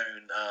 let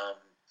alone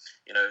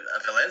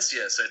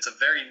Valencia. So it's a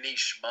very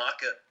niche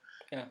market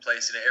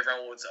place.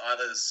 Everyone would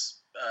either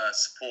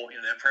support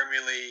the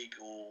Premier League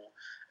or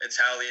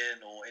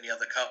Italian or any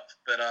other cup.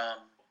 But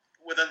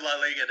within La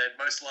Liga, they'd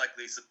most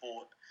likely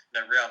support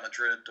Real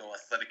Madrid or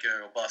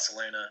Atletico or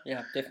Barcelona.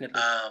 Yeah,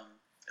 definitely.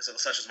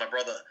 Such as my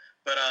brother.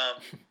 But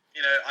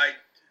I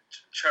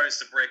chose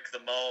to break the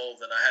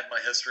mold, and I had my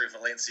history of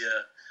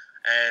Valencia,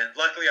 and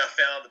luckily I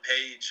found the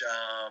page.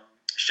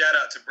 Shout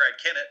out to Brad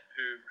Kennett,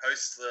 who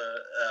hosts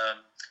the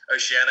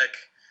Oceanic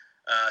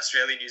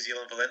Australia, New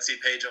Zealand, Valencia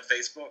page on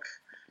Facebook,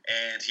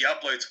 and he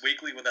uploads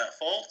weekly without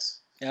fault.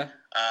 Yeah.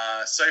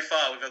 So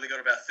far, we've only got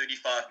about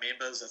 35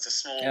 members. It's a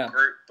small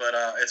group, but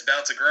it's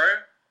bound to grow,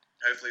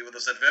 hopefully with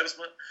this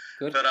advertisement.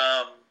 Good. But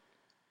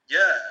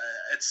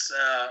it's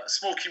a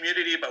small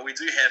community, but we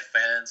do have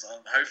fans.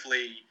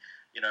 Hopefully,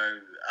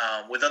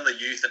 within the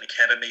youth and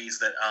academies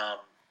that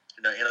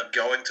end up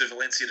going to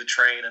Valencia to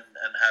train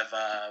and have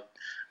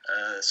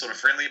sort of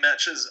friendly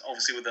matches.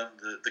 Obviously, within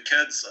the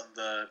kids and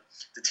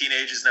the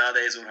teenagers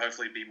nowadays would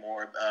hopefully be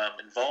more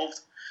involved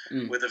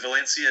with the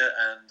Valencia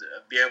and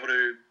be able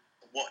to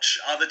watch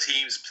other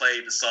teams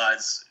play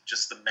besides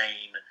just the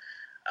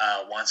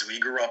main ones we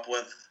grew up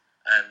with,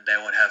 and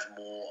they would have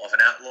more of an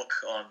outlook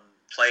on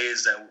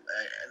players that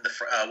in the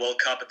World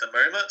Cup at the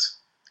moment.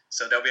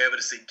 So they'll be able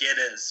to see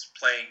Guedes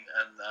playing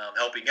and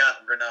helping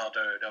out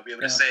Ronaldo. They'll be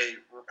able to see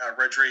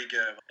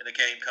Rodrigo in a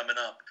game coming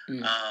up.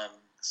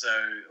 So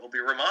it'll be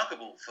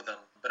remarkable for them.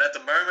 But at the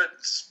moment,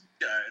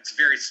 it's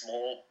very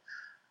small.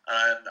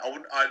 And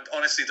I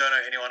honestly don't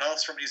know anyone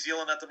else from New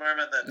Zealand at the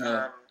moment that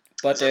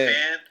is a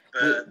fan.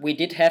 But we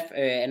did have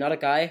another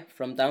guy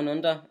from down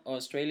under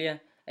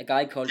Australia, a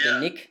guy called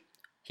Nick,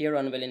 here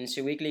on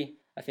Valencia Weekly,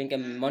 I think a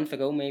month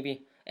ago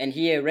maybe. And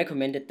he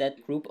recommended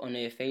that group on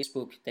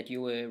Facebook that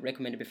you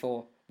recommended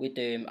before with,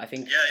 I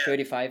think,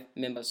 35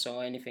 members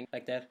or anything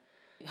like that.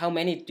 How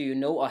many do you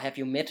know or have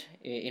you met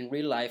in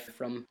real life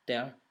from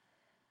there?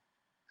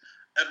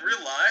 In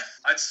real life,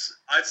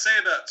 I'd say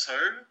about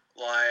two.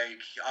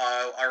 Like,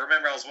 I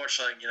remember I was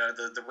watching,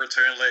 the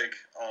return leg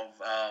of,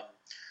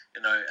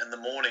 in the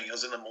morning. It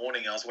was in the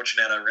morning. I was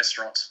watching at a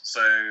restaurant,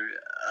 so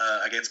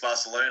against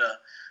Barcelona.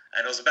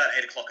 And it was about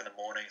 8 o'clock in the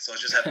morning, so I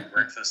was just having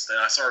breakfast, and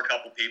I saw a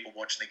couple people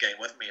watching the game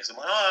with me. So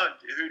I'm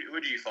like,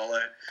 who do you follow?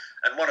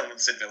 And one of them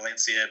said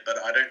Valencia, but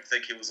I don't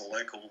think he was a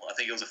local. I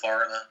think he was a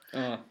foreigner.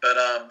 But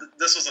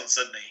this was in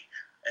Sydney,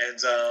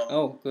 and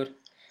good.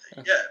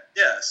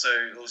 Yeah. So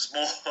it was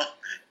more,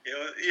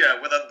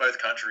 within both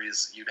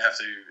countries, you'd have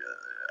to,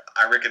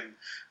 I reckon,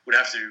 would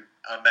have to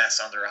amass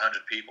under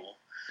 100 people,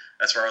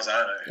 as far as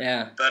I know.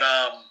 Yeah. But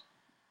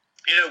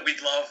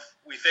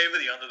we favour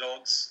the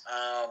underdogs.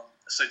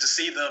 So to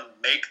see them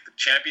make the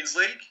Champions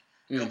League,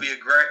 it'll be a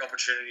great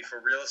opportunity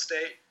for real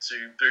estate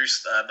to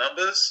boost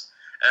numbers.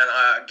 And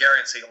I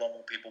guarantee a lot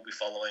more people will be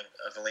following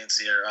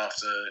Valencia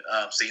after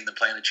seeing them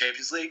play in the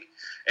Champions League,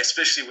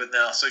 especially with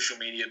now social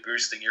media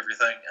boosting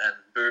everything and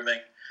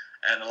booming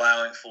and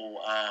allowing for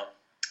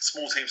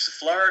small teams to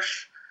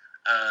flourish.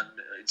 And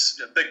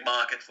it's a big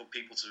market for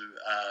people to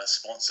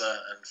sponsor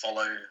and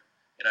follow,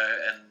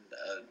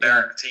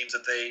 barrack teams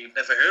that they've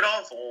never heard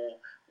of or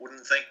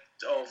wouldn't think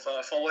of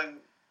following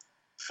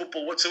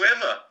football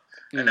whatsoever.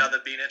 And now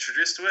they've been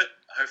introduced to it,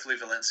 hopefully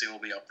Valencia will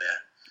be up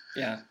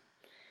there. Yeah.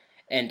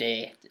 And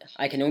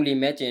I can only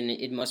imagine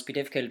it must be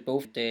difficult,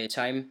 both the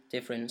time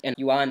difference, and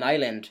you are an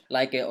island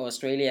like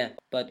Australia.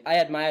 But I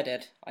admire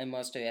that, I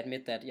must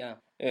admit that, yeah.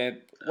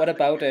 What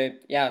about,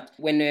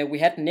 when we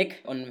had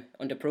Nick on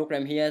the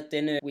program here,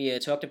 then we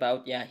talked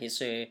about,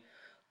 his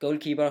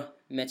goalkeeper,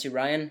 Matty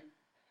Ryan.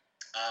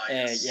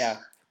 Yes.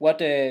 What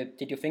did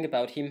you think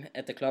about him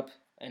at the club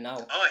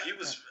now?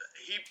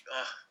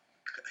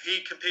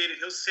 He competed,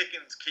 he was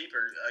second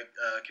keeper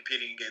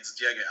competing against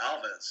Diego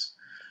Alves,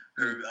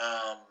 who,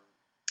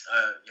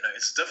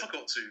 it's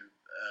difficult to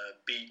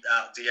beat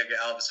out Diego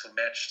Alves for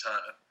match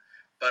time.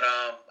 But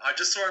I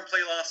just saw him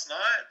play last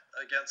night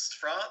against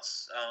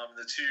France,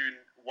 the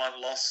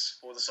 2-1 loss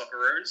for the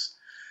Socceroos.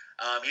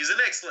 He's an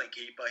excellent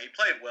keeper. He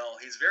played well.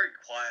 He's very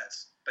quiet,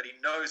 but he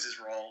knows his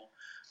role.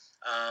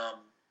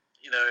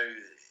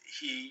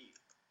 He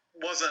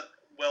wasn't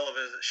well of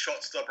a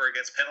shot stopper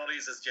against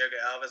penalties as Diego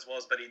Alves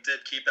was, but he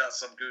did keep out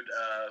some good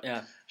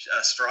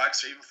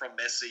strikes, even from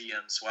Messi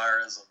and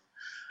Suarez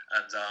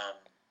and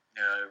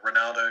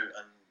Ronaldo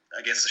and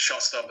against the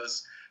shot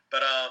stoppers.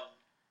 But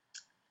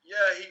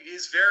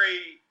he's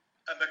very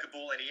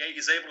amicable and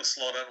he's able to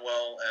slot in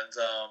well,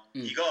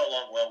 and he got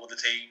along well with the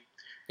team.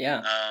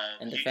 Yeah,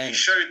 and he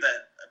showed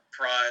that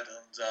pride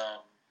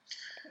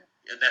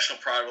and national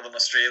pride within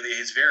Australia.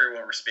 He's very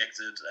well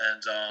respected,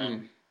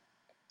 and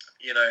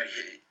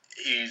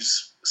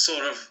he's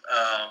sort of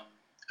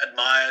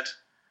admired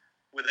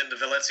within the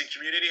Valencian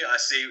community. I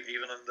see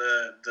even on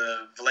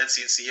the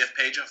Valencian CF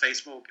page on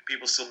Facebook,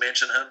 people still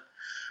mention him.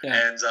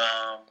 Yeah. And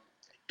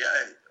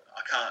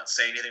I can't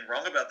say anything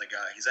wrong about the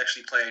guy. He's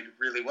actually played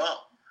really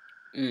well.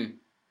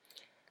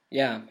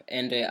 Yeah,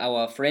 and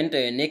our friend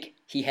Nick,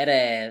 he had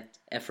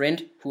a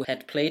friend who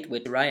had played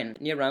with Ryan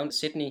near around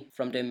Sydney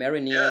from the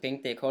Marinere, I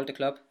think they called the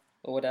club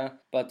over there.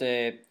 But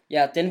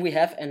then we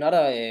have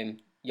another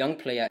young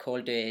player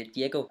called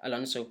Diego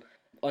Alonso,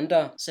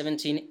 under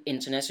 17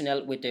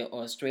 international with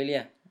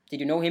Australia. Did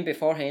you know him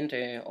beforehand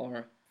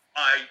or?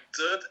 I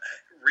did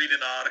read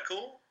an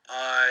article.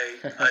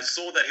 I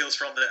saw that he was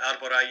from the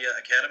Alboraya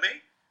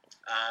Academy,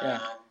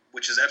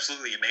 which is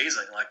absolutely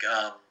amazing. Like,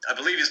 I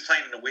believe he's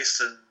playing in the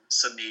Western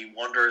Sydney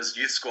Wanderers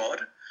youth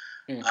squad,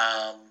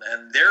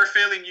 and they're a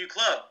fairly new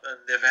club, and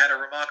they've had a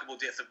remarkable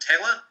depth of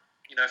talent.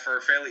 You know, for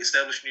a fairly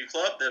established new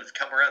club, they've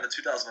come around in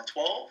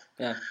 2012.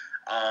 Yeah.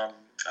 I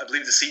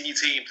believe the senior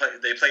team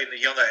they played in the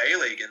Hyundai A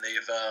League, and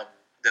they've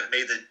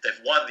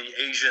won the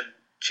Asian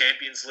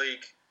Champions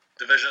League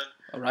division.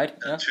 All right.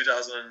 In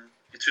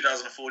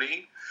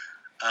 2014.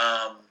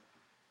 And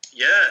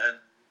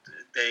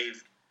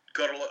they've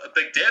got a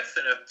big depth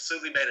and have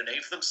certainly made a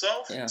name for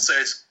themselves. Yeah. So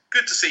it's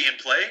good to see him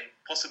play,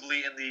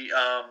 possibly in the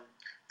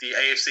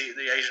AFC,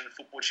 the Asian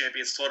Football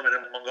Champions Tournament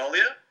in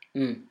Mongolia.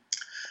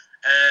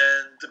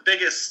 And the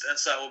biggest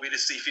insight will be to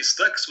see if he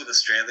sticks with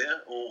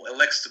Australia or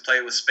elects to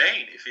play with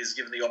Spain if he's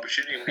given the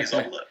opportunity when he's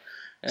older.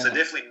 So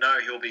definitely know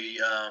he'll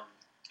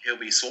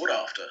be sought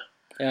after.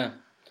 Yeah.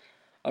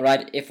 All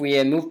right. If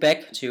we move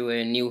back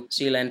to New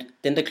Zealand,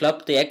 then the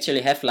club they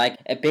actually have like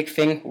a big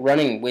thing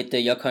running with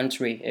your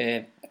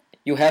country.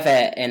 You have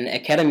an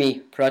academy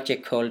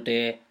project called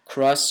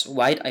Cross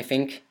White, I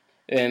think,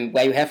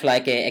 where you have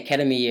like a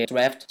academy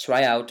draft,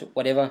 tryout,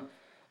 whatever.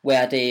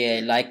 Where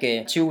they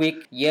 2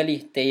 week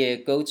yearly they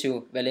go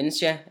to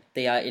Valencia.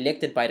 They are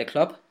elected by the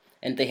club,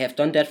 and they have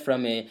done that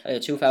from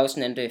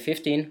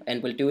 2015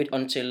 and will do it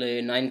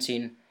until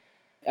 19.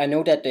 I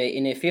know that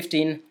in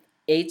 15,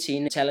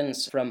 18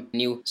 talents from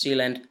New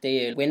Zealand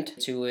they went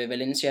to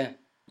Valencia.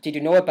 Did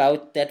you know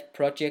about that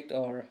project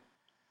or?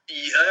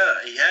 Yeah,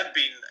 he had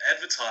been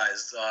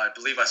advertised. I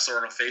believe I saw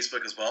it on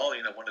Facebook as well.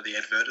 You know, one of the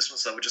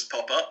advertisements that would just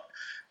pop up.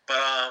 But,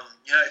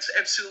 it's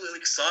absolutely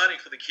exciting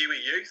for the Kiwi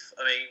youth.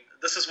 I mean,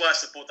 this is why I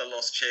support the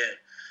Lost Chair.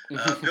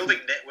 Building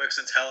networks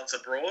and talents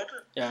abroad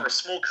for a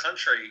small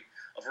country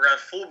of around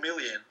 4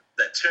 million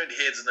that turned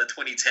heads in the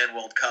 2010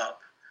 World Cup,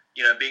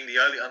 being the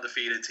only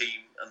undefeated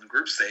team in the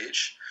group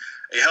stage,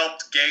 it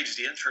helped gauge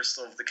the interest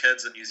of the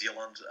kids in New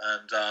Zealand.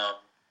 And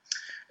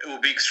it will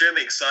be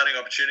extremely exciting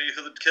opportunity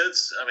for the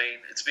kids. I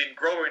mean, it's been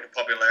growing in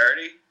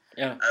popularity.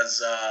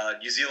 As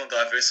New Zealand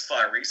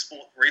diversify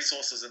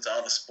resources into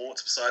other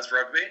sports besides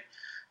rugby.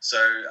 So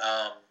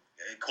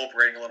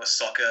incorporating a lot of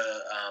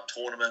soccer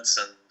tournaments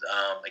and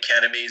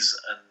academies,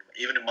 and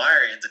even in my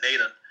area in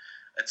Dunedin,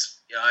 it's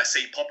I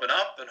see popping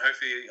up, and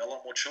hopefully a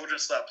lot more children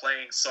start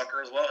playing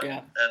soccer as well.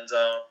 Yeah. And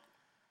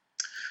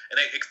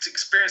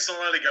experience not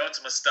only go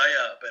into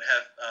Mestalla, but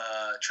have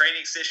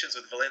training sessions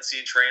with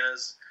Valencian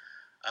trainers,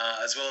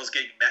 as well as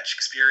getting match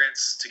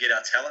experience to get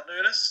our talent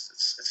noticed.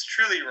 It's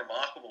truly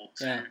remarkable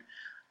to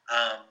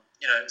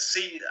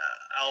see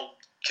our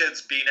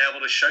kids being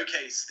able to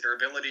showcase their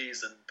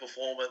abilities and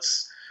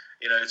performance,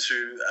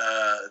 to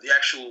the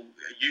actual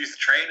youth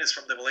trainers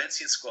from the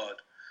Valencian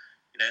squad,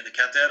 in the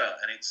Cantera.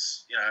 And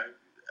it's,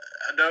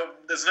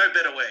 there's no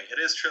better way. It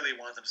is truly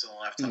once in a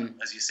lifetime,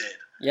 as you said.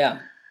 Yeah,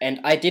 and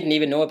I didn't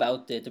even know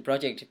about the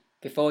project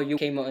before you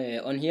came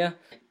on here,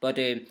 but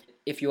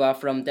if you are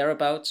from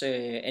thereabouts,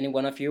 any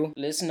one of you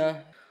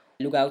listener,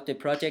 look out the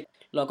project,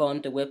 log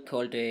on the web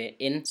called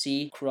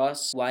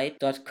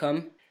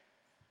nccrosswhite.com.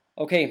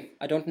 Okay,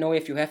 I don't know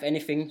if you have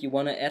anything you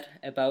want to add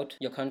about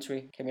your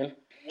country, Camille.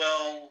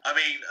 Well, I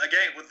mean,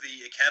 again, with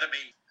the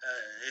academy,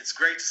 it's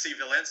great to see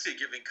Valencia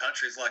giving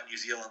countries like New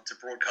Zealand to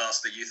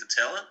broadcast their youth and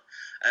talent.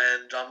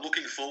 And I'm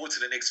looking forward to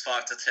the next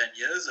 5 to 10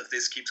 years. If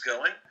this keeps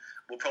going,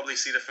 we'll probably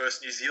see the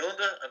first New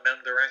Zealander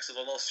among the ranks of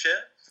the Lost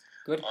Chair.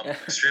 Good. I'm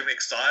extremely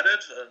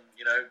excited. And,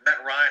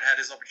 Matt Ryan had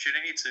his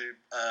opportunity to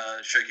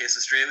showcase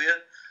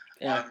Australia.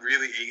 Yeah. I'm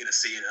really eager to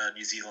see a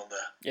New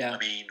Zealander. Yeah. I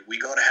mean, we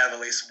got to have at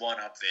least one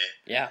up there.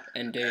 Yeah,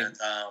 and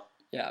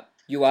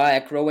you are a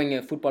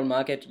growing football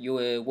market.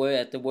 You were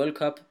at the World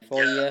Cup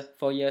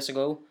 4 years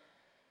ago.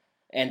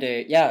 And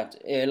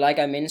like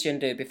I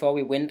mentioned before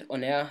we went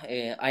on air,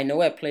 I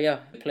know a player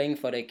playing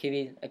for the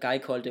Kiwi, a guy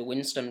called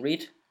Winston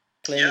Reid,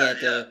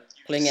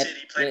 playing at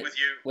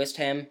West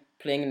Ham,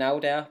 playing now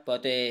there.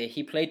 But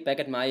he played back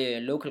at my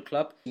local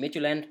club,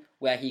 Midtjylland,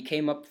 where he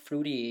came up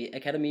through the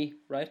academy,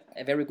 right?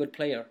 A very good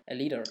player, a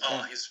leader.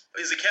 Oh, he's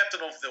a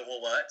captain of the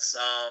All Whites.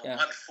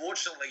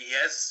 Unfortunately, he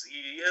is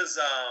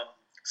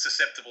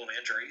susceptible to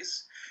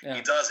injuries. Yeah.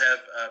 He does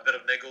have a bit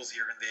of niggles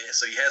here and there,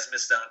 so he has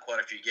missed out on quite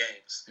a few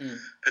games.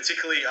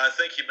 Particularly, I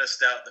think he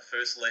missed out the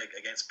first leg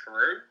against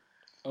Peru.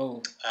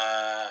 Oh.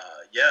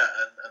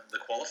 And the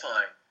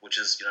qualifying, which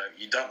is,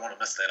 you don't want to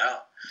miss that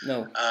out.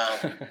 No.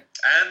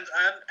 and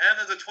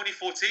in the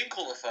 2014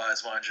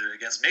 qualifiers, mind you,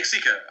 against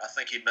Mexico, I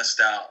think he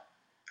missed out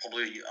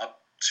probably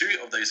up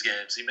 2 of those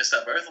games. He missed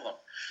out both of them.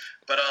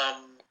 But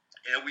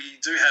we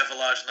do have a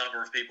large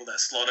number of people that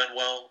slot in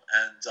well,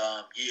 and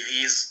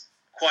he's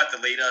quite the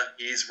leader.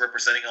 He's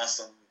representing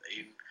us. I'm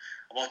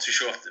not too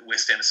sure if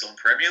West Ham is still in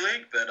Premier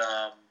League, but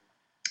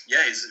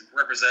he's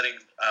representing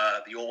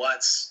the All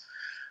Whites,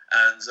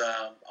 and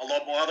a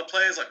lot more other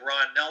players like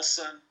Ryan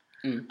Nelson.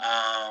 We've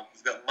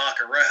got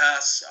Marco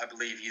Rojas. I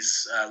believe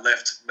he's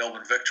left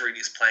Melbourne Victory and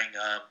he's playing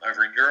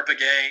over in Europe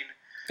again.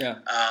 Yeah.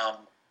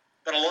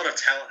 but a lot of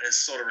talent is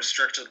sort of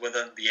restricted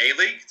within the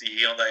A-League, the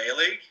Hyundai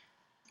A-League.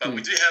 But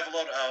we do have a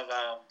lot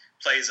of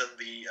players in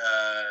the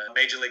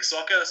Major League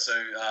Soccer, so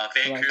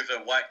Vancouver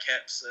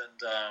Whitecaps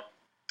and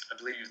I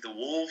believe the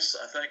Wolves,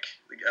 I think.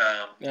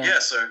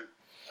 So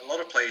a lot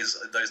of players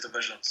in those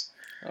divisions.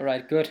 All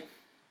right, good.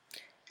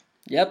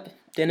 Yep,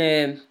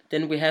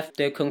 then we have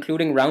the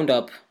concluding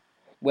roundup,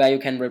 where you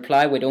can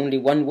reply with only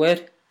one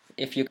word,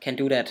 if you can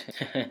do that.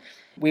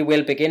 We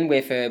will begin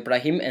with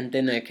Brahim and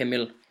then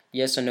Camille.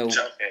 Yes or no?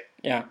 Okay.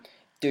 Yeah.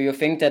 Do you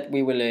think that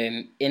we will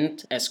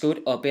end as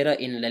good or better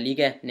in La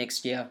Liga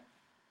next year?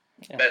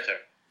 Yeah. Better.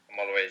 I'm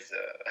always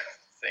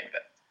saying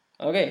that.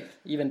 Okay,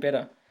 even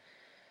better.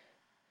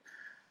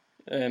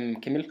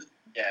 Camille?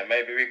 Yeah,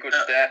 maybe we could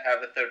have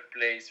the third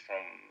place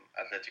from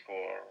Atletico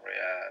or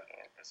Real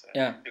or Barcelona.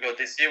 Yeah. Because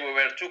this year we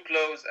were too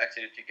close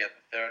actually to get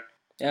the third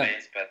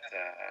place, but...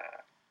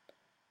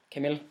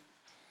 Camille?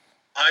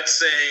 I'd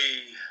say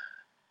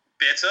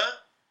better.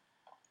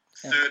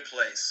 Third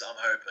place, I'm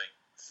hoping.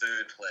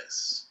 Third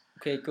place.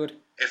 Okay, good.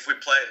 If we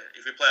play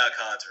our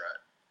cards right.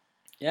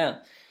 Yeah.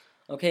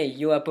 Okay,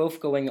 you are both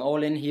going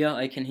all in here,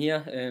 I can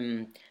hear.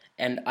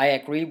 And I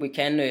agree, we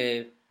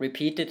can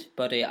repeat it,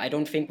 but I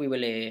don't think we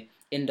will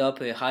end up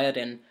higher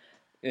than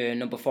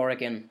number 4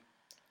 again.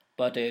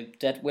 But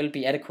that will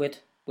be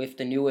adequate with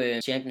the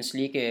new Champions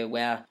League,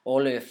 where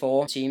all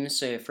 4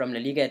 teams from La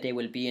Liga, they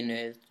will be in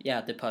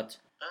the pot.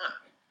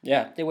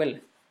 Yeah, they will.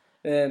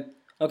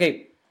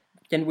 Okay,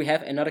 then we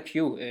have another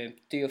cue.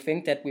 Do you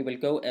think that we will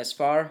go as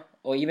far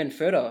or even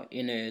further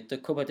in the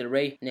Copa del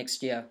Rey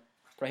next year,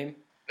 Brahim?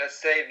 Let's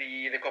say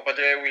the Copa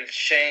del Rey will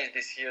change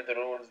this year the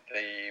rules.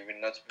 They will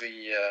not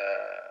be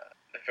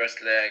the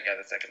first leg and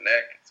the second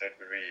leg, so it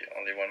will be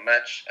only one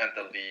match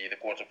until the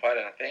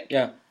quarterfinal, I think.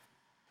 Yeah.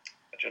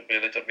 It will be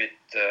a little bit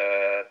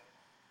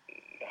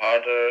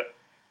harder,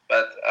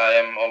 but I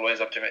am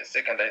always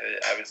optimistic, and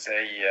I will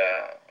say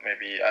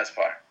maybe as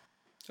far.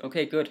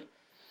 Okay, good.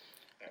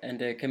 And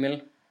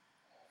Camille?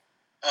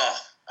 Oh,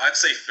 I'd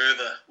say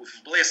further, with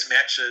less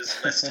matches,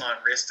 less time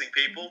resting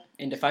people.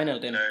 In the final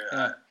then?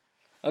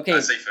 Okay.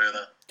 I'd say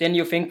further. Then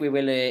you think we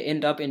will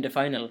end up in the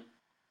final?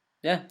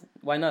 Yeah,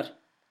 why not?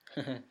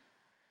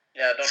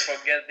 Yeah, don't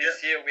forget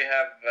this year we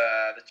have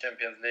the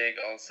Champions League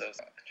also.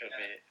 So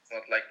it's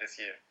not like this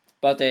year.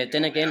 But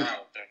then again,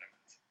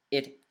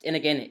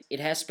 it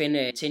has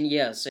been 10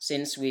 years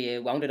since we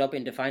wound it up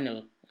in the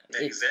final.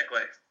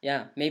 Exactly.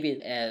 Yeah,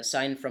 maybe a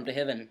sign from the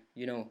heaven,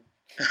 yeah,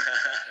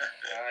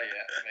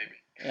 maybe.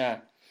 Yeah,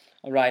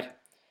 all right.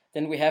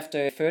 Then we have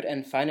the third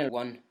and final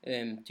one.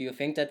 Do you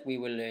think that we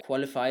will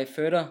qualify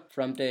further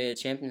from the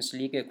Champions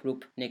League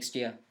group next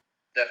year?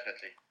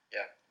 Definitely,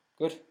 yeah.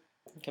 Good.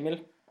 Camille?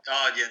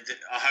 Oh, yeah,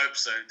 I hope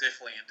so.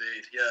 Definitely,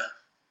 indeed, yeah.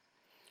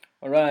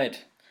 All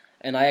right.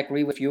 And I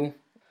agree with you.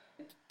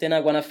 Then I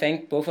want to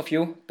thank both of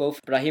you,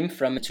 both Brahim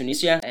from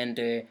Tunisia and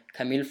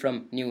Camille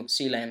from New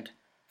Zealand.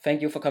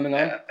 Thank you for coming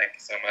on. Thank you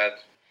so much.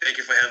 Thank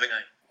you for having me.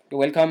 You're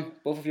welcome,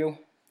 both of you.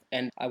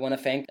 And I want to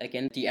thank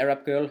again the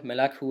Arab girl,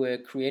 Malak, who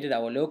created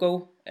our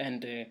logo.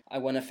 And I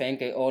want to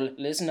thank all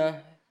listeners.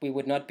 We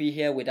would not be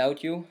here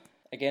without you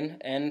again.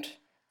 And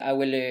I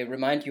will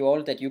remind you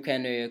all that you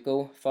can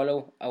go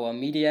follow our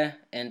media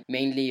and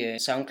mainly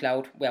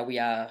SoundCloud, where we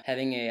are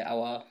having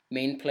our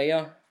main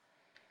player.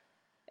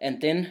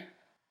 And then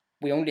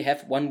we only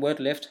have one word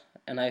left,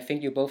 and I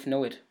think you both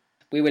know it.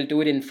 We will do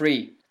it in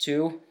 3,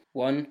 2,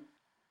 1.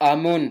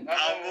 Amun. Amun.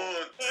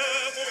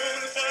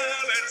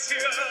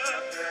 Valencia,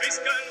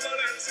 Vizca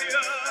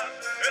Valencia,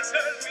 es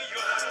el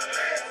millón.